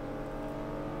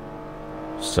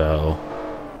 So...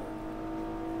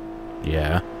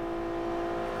 yeah.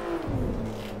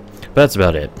 But that's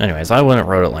about it. Anyways, I went at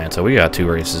Road Atlanta. We got 2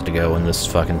 races to go in this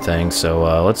fucking thing,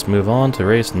 so let's move on to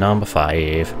race number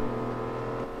 5.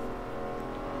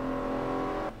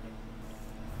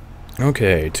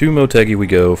 Okay, to Motegi we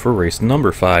go for race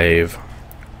number 5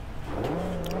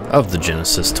 of the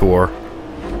Genesis Tour.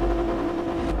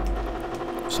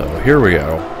 So here we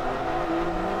go.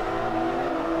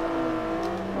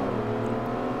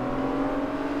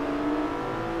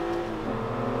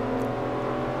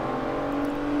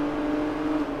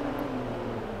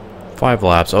 Five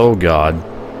laps. Oh god.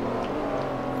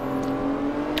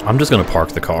 I'm just gonna park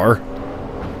the car.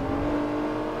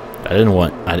 I didn't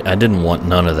want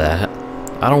none of that.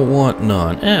 I don't want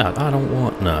none. Yeah, I don't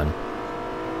want none.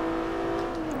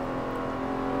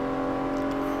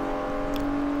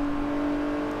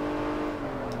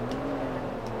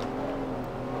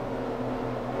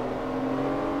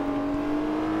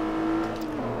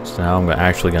 So now I'm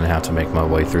actually gonna have to make my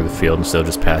way through the field instead of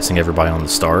just passing everybody on the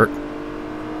start.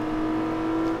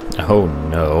 Oh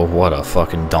no, what a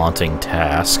fucking daunting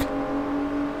task.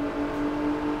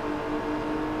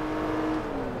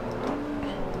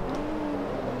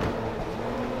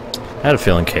 I had a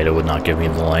feeling Kato would not give me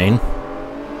the lane.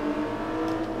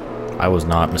 I was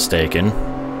not mistaken.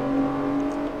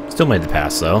 Still made the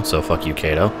pass though, so fuck you,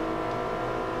 Kato.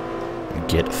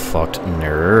 Get fucked,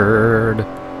 nerd.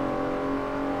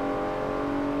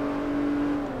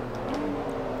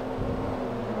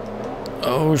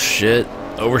 Oh shit.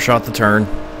 Overshot the turn.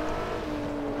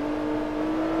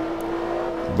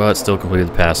 But still completed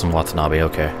the pass on Watanabe,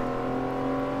 okay.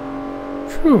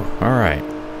 Phew, alright.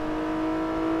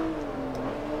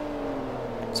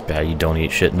 It's bad you don't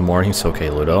eat shit in the mornings.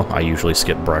 Okay, Ludo. I usually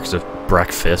skip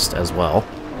breakfast as well.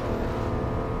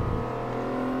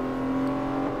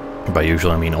 By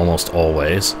usually, I mean almost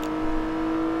always.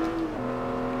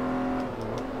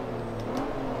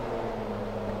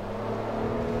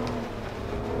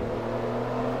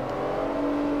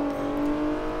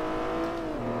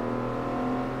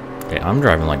 Okay, I'm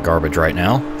driving like garbage right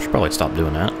now. Should probably stop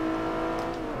doing that.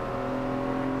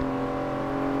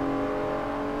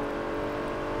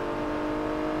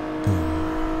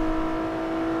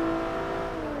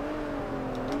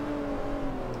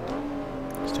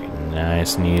 Just take it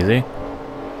nice and easy.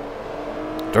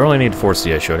 Don't really need to force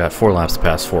the issue. I got 4 laps to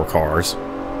pass 4 cars.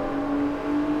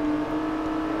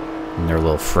 And their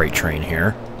little freight train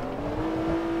here.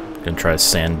 Gonna try to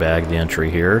sandbag the entry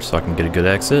here so I can get a good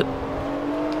exit.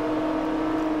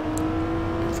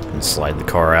 Slide the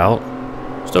car out.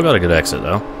 Still got a good exit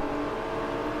though.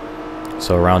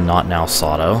 So around Not Now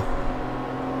Sato.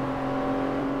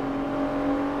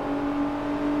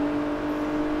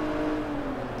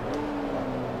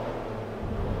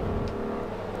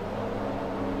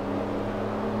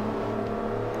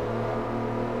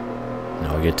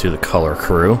 Now we get to the color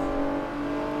crew.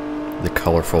 The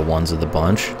colorful ones of the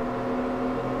bunch.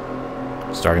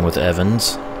 Starting with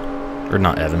Evans. Or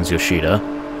not Evans, Yoshida.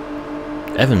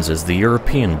 Evans is the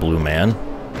European blue man.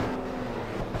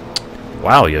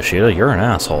 Wow, Yoshida, you're an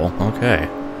asshole. Okay.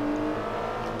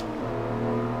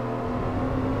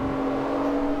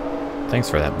 Thanks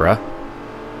for that, bruh.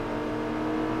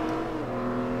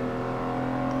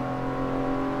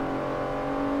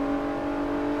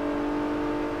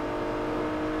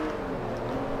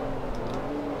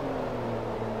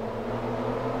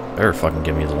 Better fucking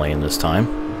give me the lane this time.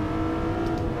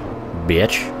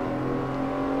 Bitch.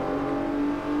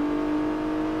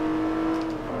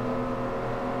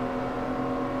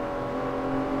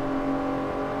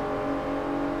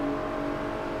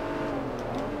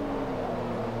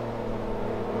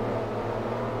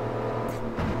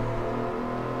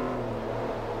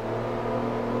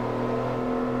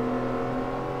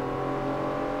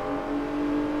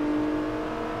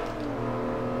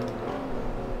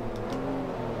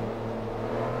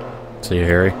 See you,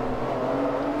 Harry.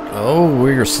 Oh,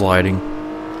 we're sliding.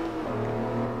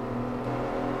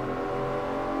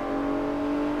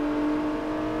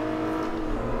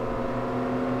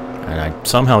 And I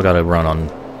somehow got a run on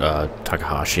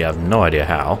Takahashi. I have no idea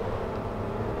how.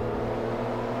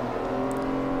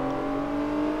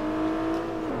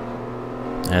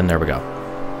 And there we go.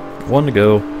 1 to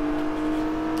go.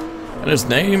 And his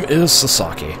name is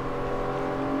Sasaki.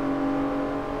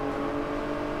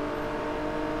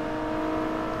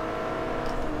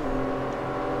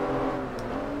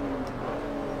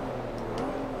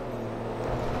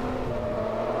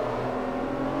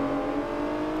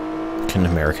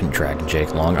 American Dragon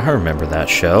Jake Long. I remember that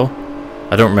show.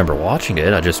 I don't remember watching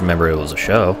it, I just remember it was a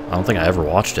show. I don't think I ever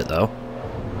watched it, though.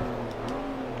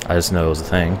 I just know it was a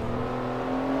thing.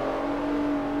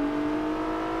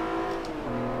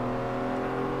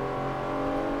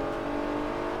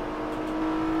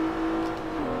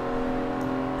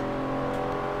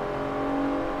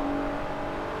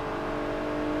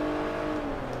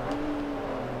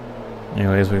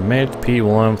 Anyways, we made it to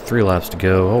P1, 3 laps to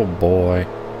go. Oh boy.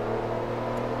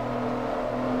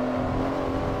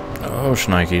 Oh,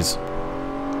 shnikes.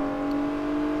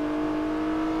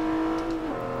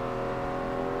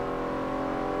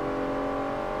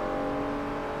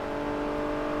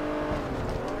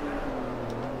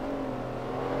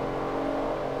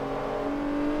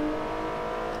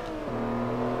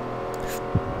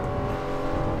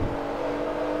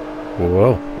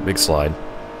 Whoa, big slide.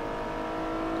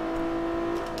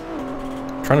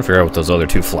 Trying to figure out what those other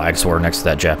 2 flags were next to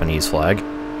that Japanese flag.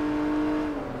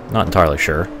 Not entirely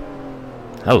sure.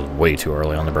 That was way too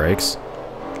early on the brakes.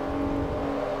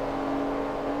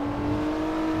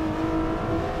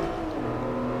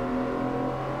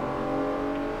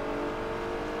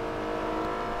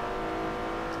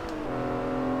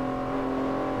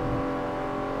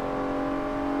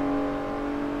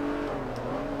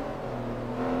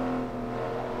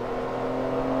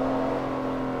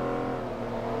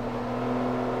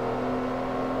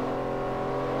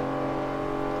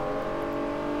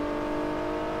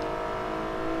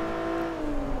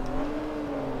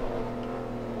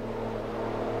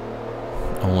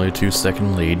 Only a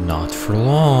 2-second lead, not for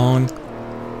long.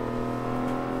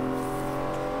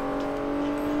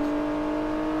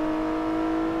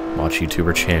 Watch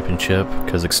YouTuber Championship,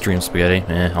 because Extreme Spaghetti,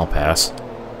 I'll pass.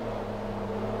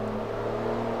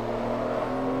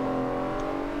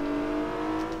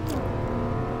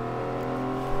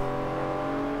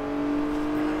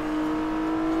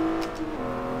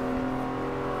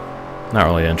 Not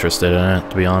really interested in it,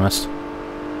 to be honest.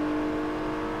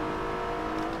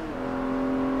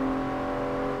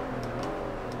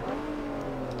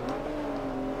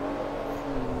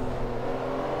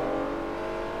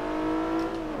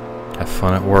 Have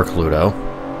fun at work, Ludo.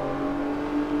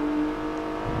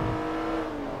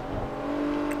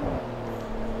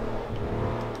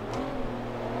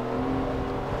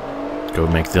 Go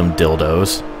make them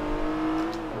dildos.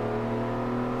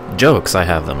 Jokes, I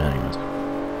have them anyways.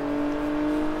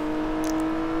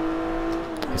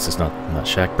 This is not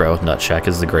Nutshaq, bro. Nutshaq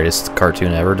is the greatest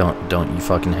cartoon ever. Don't you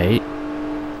fucking hate?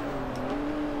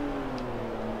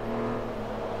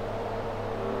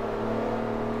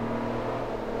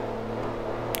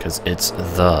 Because it's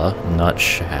the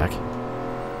Nutshaq.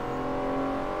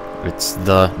 It's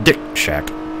the Dick Shack.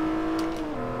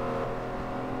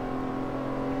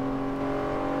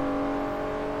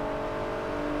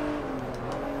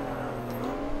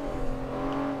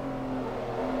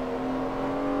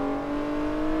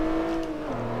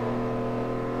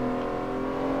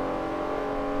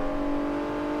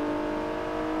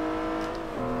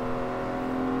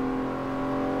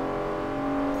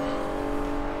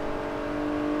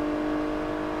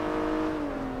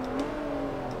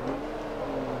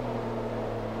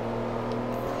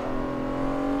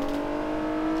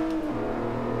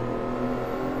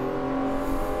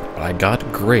 I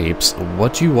got grapes.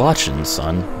 What you watching,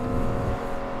 son?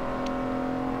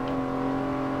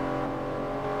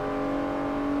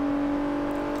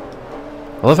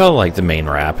 I love how, like, the main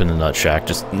rap in the Nutshaq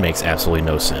just makes absolutely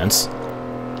no sense.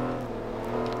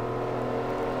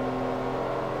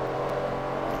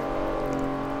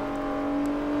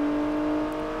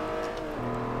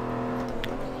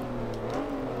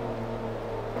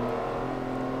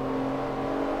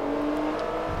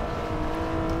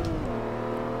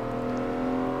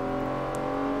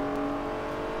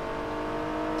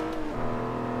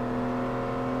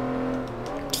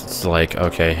 It's like,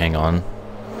 okay, hang on.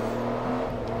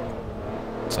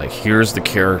 It's like, here's the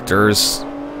characters.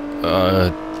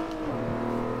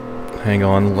 Hang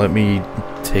on, let me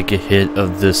take a hit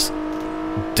of this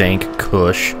dank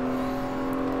kush.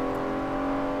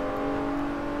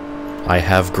 I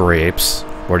have grapes.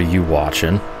 What are you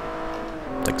watching?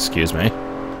 Excuse me.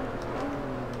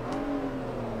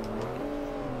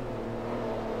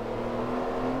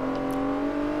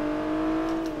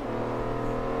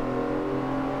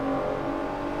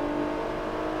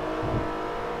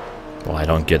 Well, I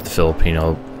don't get the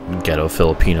ghetto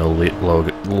Filipino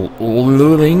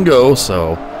lingo,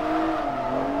 so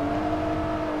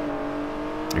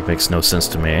it makes no sense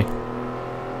to me.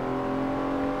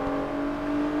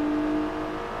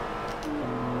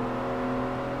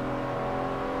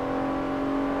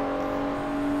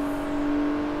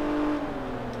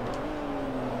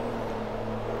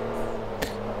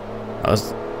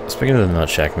 Speaking of the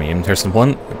Nutshaq meme, there's a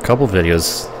couple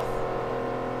videos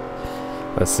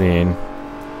I've seen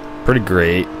pretty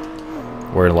great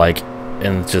where, like,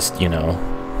 and just, you know,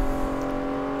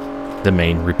 the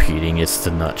main repeating it's the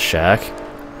Nutshaq.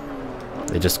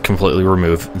 They just completely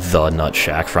remove the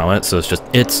Nutshaq from it, so it's just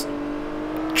it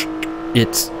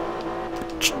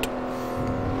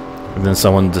And then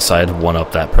someone decided to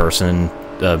one-up that person,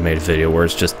 made a video where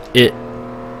it's just, it.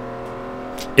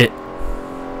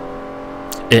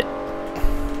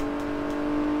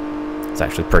 It's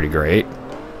actually pretty great.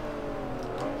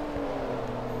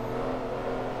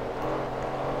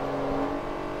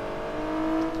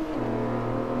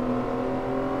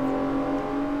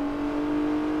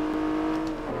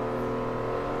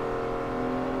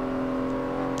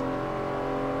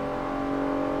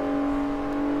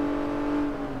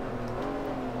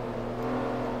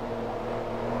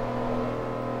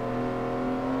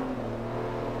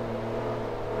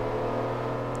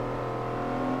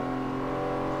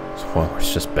 One where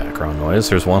it's just background noise.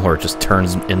 There's one where it just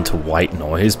turns into white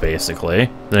noise, basically.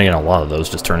 Then again, a lot of those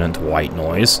just turn into white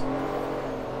noise.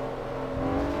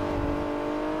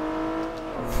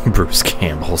 Bruce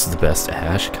Campbell's the best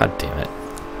Ash. God damn it.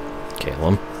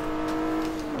 Caleb.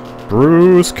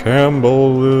 Bruce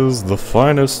Campbell is the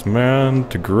finest man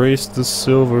to grace the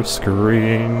silver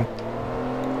screen.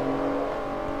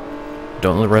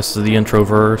 Don't know the rest of the intro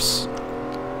verse.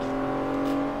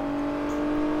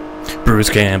 Bruce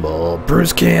Campbell,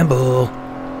 Bruce Campbell.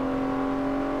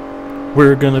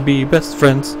 We're gonna be best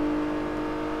friends.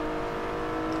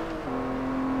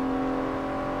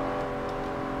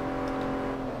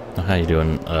 How you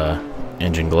doing,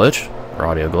 engine glitch? Or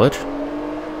audio glitch?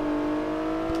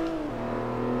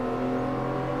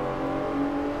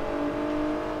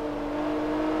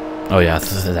 Oh yeah,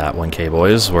 that one,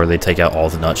 K-Boys, where they take out all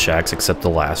the nut shacks except the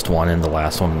last one, and the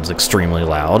last one is extremely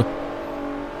loud.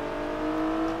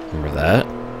 Remember that?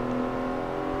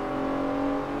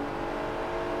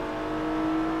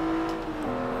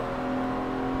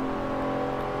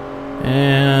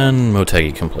 And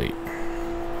Motegi complete.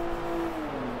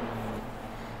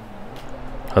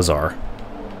 Huzzar.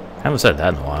 Haven't said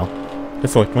that in a while.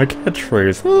 It's like my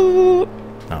catchphrase.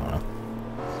 I don't know.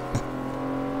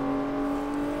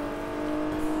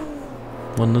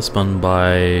 One to spun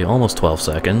by almost 12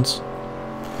 seconds.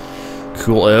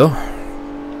 Cool-o.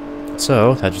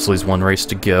 So, that just leaves one race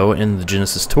to go in the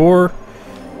Genesis Tour.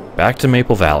 Back to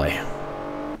Maple Valley.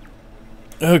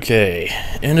 Okay,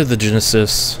 end of the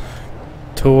Genesis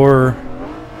Tour.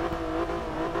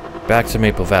 Back to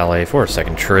Maple Valley for a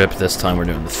second trip. This time we're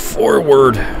doing the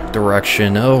forward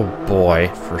direction. Oh boy,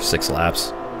 for 6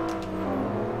 laps.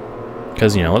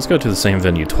 Because, you know, let's go to the same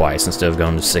venue twice instead of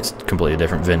going to 6 completely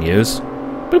different venues.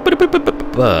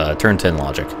 Turn 10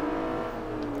 logic.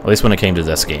 At least when it came to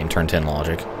this game, turn 10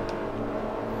 logic.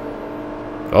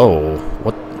 Oh,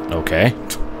 what? Okay.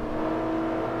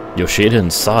 Yoshida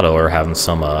and Sato are having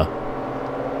some,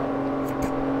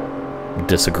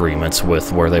 disagreements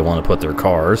with where they want to put their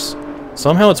cars.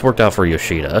 Somehow it's worked out for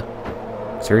Yoshida.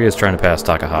 Siri is trying to pass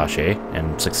Takahashi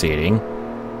and succeeding.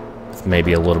 With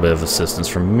maybe a little bit of assistance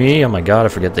from me. Oh my god, I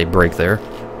forget they break there.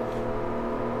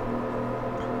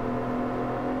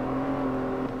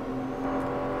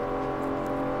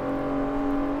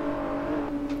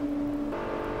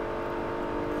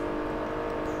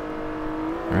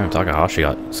 Takahashi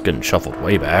is getting shuffled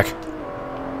way back.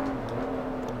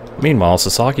 Meanwhile,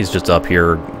 Sasaki's just up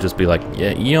here, just be like,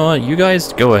 yeah, you know what, you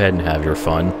guys go ahead and have your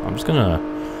fun. I'm just gonna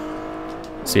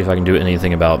see if I can do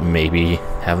anything about maybe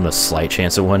having a slight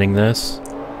chance of winning this.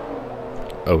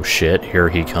 Oh shit, here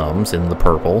he comes in the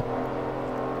purple.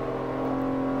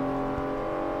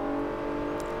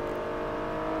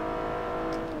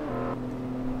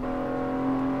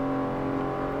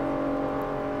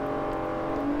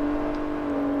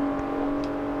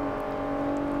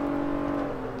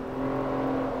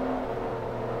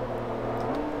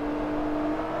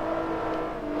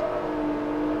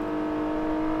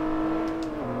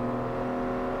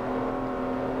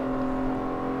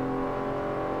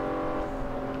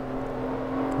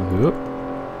 Whoop.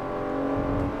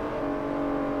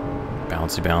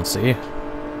 Bouncy, bouncy.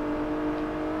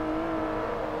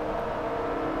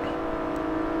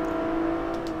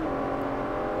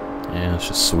 And let's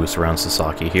just swoosh around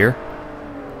Sasaki here.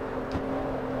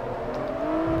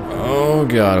 Oh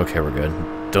god, okay, we're good.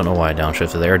 Don't know why I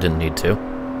downshifted there, didn't need to.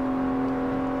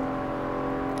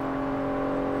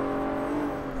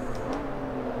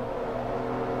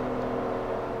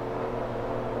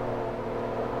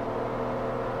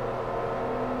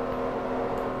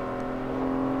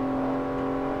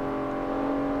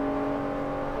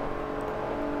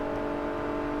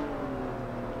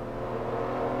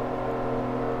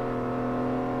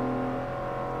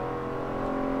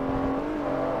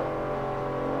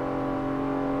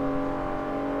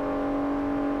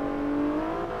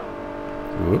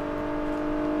 Whoop.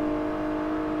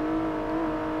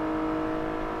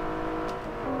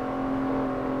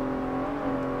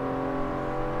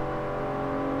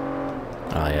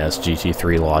 Ah, yeah, NES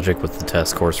GT3 logic with the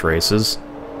test course races.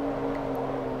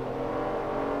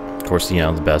 Of course, you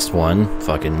know, the best one,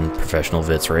 fucking professional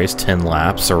Vitz race, 10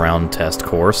 laps around test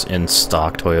course in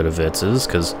stock Toyota Vitzes,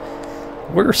 because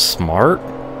we're smart.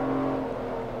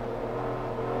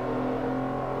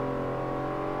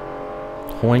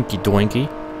 Hoinky doinky.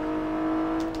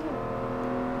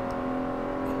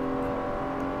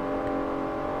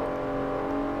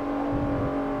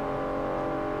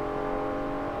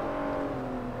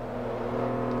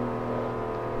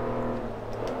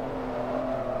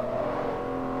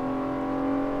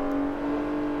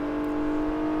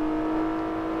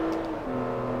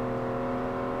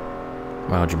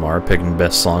 Wow, Jamar, picking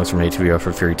best songs from ATV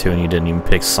for Fury 2 and you didn't even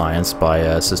pick Science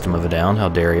by System of a Down. How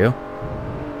dare you?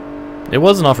 It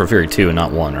wasn't off for Fury 2,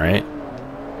 not 1, right?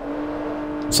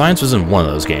 Science was in one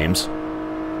of those games.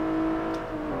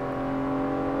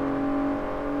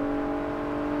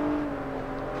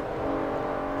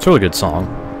 It's a really good song.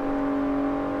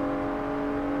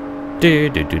 Okay.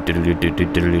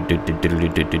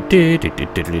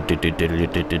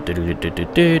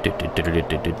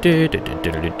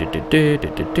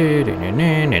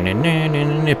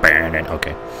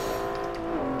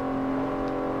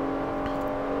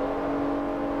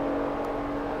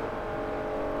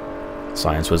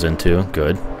 Science was into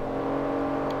good.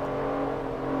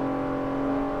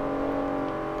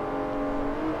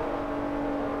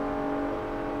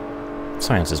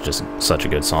 Science is just such a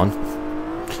good song.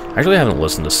 Actually, I haven't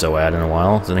listened to So Ad in a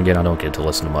while. Then again, I don't get to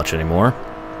listen to much anymore.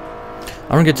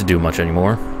 I don't get to do much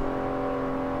anymore.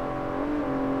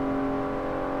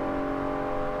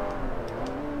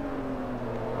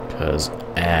 Because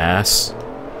ass.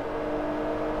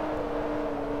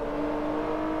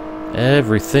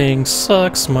 Everything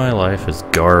sucks, my life is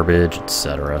garbage,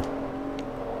 etc.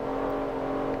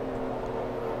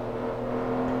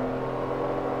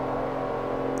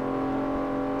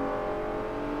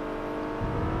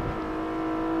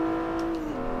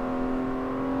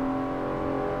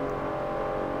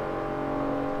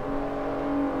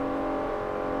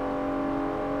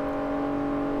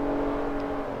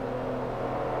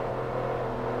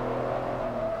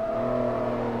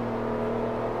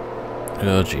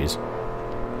 Oh, jeez.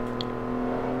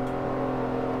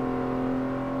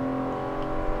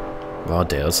 Oh,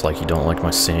 damn, it's like you don't like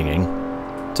my singing.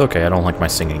 It's okay, I don't like my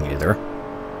singing either.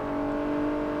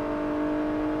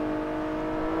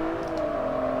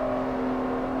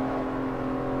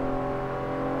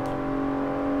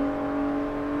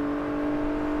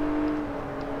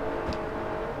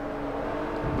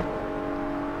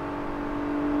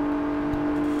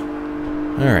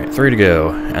 Alright, 3 to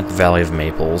go at the Valley of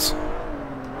Maples.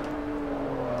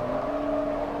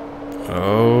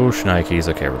 Oh, shnikes.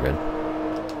 Okay, we're good.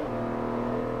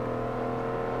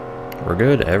 We're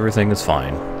good. Everything is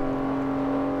fine.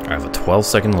 I have a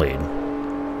 12-second lead.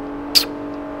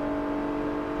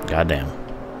 Goddamn.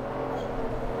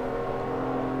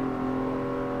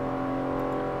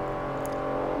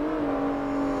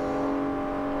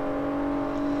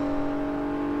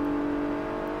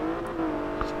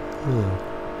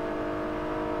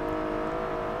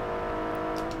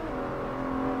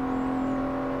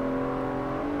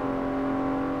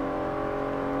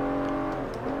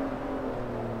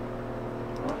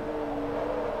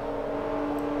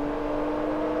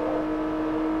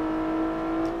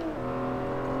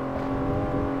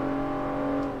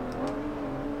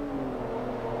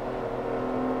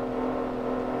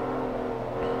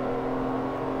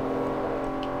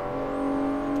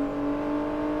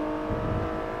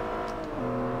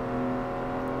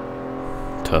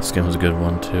 Tuscan was a good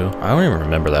one too. I don't even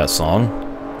remember that song,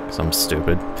 because I'm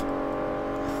stupid.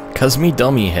 Cause me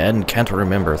dummy head and can't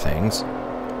remember things.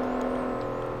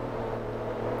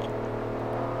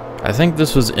 I think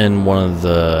this was in one of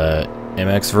the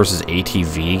MX versus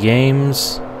ATV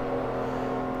games.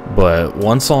 But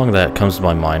one song that comes to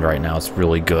my mind right now, it's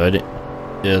really good,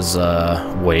 is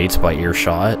Wait by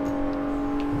Earshot.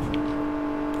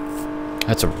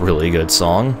 That's a really good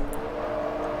song.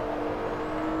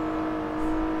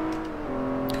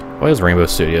 Why is Rainbow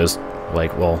Studios,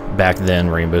 like, well, back then,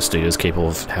 Rainbow Studios capable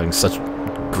of having such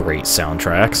great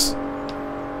soundtracks?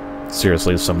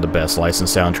 Seriously, some of the best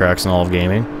licensed soundtracks in all of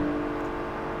gaming.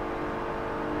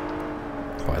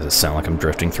 Why does it sound like I'm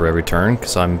drifting through every turn?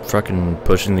 Because I'm fucking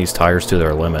pushing these tires to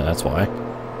their limit, that's why.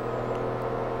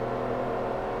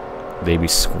 They be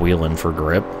squealing for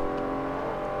grip.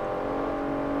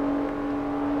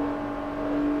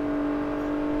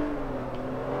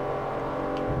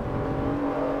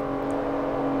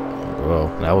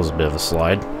 Whoa, that was a bit of a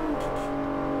slide.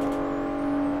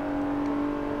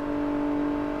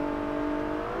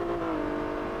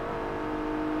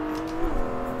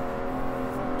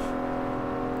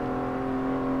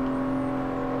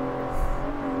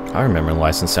 I remember when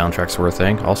licensed soundtracks were a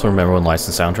thing. Also remember when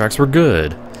licensed soundtracks were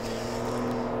good.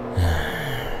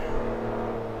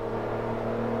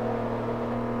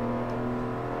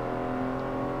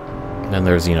 Then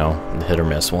there's, you know, the hit or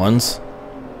miss ones.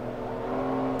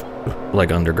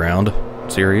 Like Underground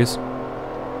series.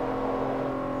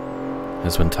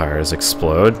 That's when tires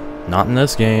explode. Not in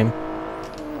this game.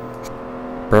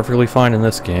 Perfectly fine in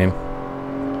this game.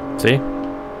 See?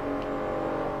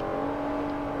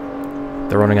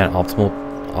 They're running at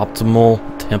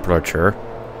optimal temperature.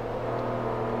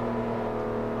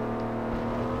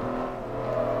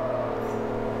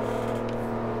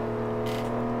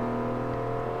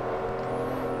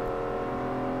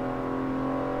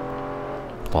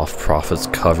 Lost Profits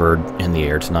covered in the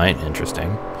air tonight.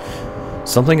 Interesting.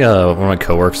 Something one of my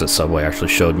coworkers at Subway actually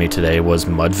showed me today was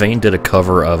Mudvayne did a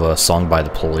cover of a song by The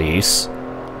Police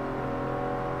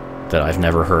that I've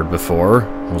never heard before.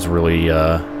 It was really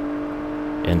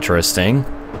interesting.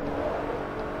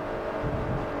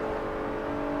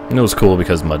 And it was cool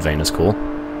because Mudvayne is cool.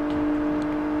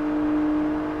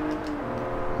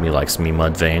 Me likes me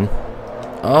Mudvayne.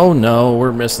 Oh no,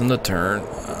 we're missing the turn.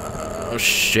 Oh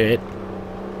shit.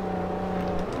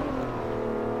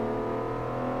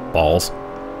 Balls.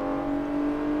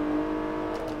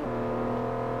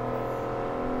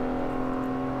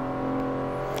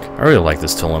 I really like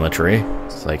this telemetry.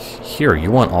 It's like, here,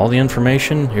 you want all the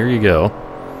information? Here you go.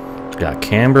 You got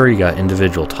camber, you got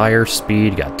individual tire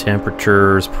speed, you got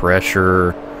temperatures,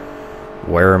 pressure,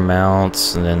 wear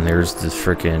amounts, and then there's the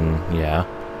freaking, yeah.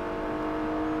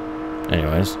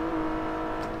 Anyways.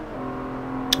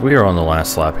 We are on the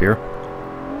last lap here.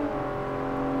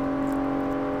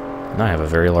 And I have a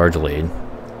very large lead.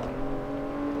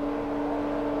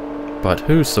 But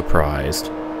who's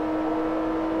surprised?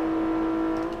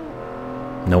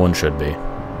 No one should be.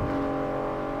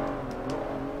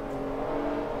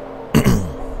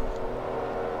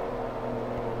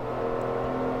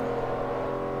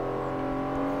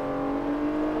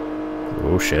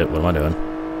 Oh shit, what am I doing?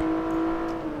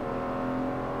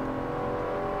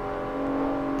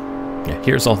 Yeah,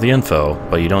 here's all the info,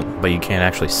 but you can't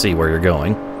actually see where you're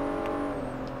going.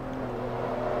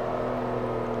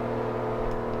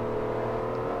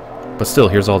 But still,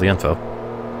 here's all the info.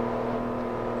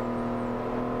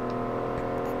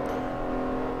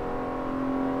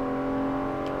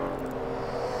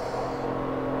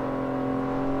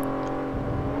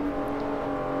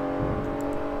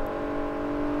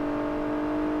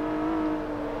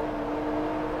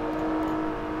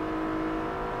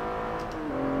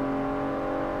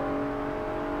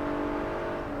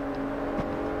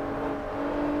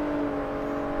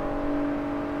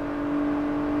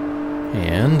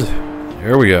 And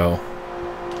here we go.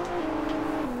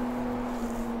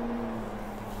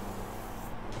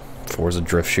 Forza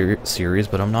Drift series,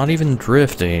 but I'm not even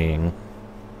drifting.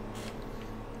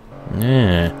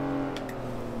 Yeah.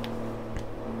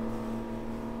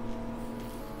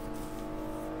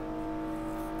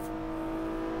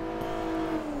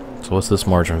 So what's this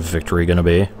margin of victory gonna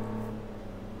be?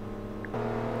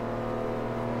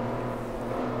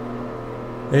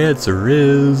 Answer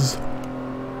is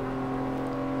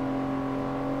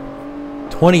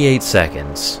 28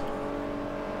 seconds.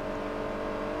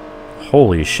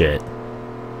 Holy shit.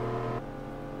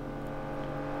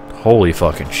 Holy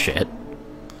fucking shit.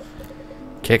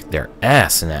 Kicked their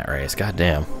ass in that race,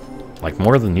 goddamn. Like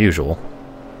more than usual.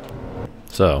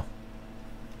 So.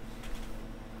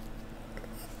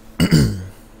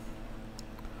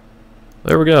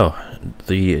 There we go.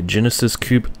 The Genesis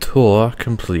Coupe tour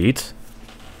complete.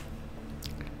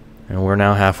 And we're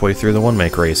now halfway through the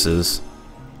one-make races.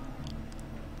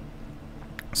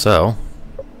 So,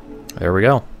 there we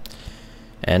go.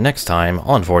 And next time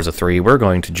on Forza 3, we're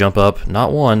going to jump up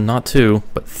not one, not two,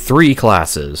 but 3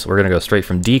 classes. We're going to go straight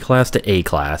from D class to A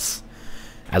class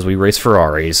as we race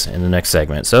Ferraris in the next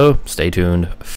segment. So, stay tuned.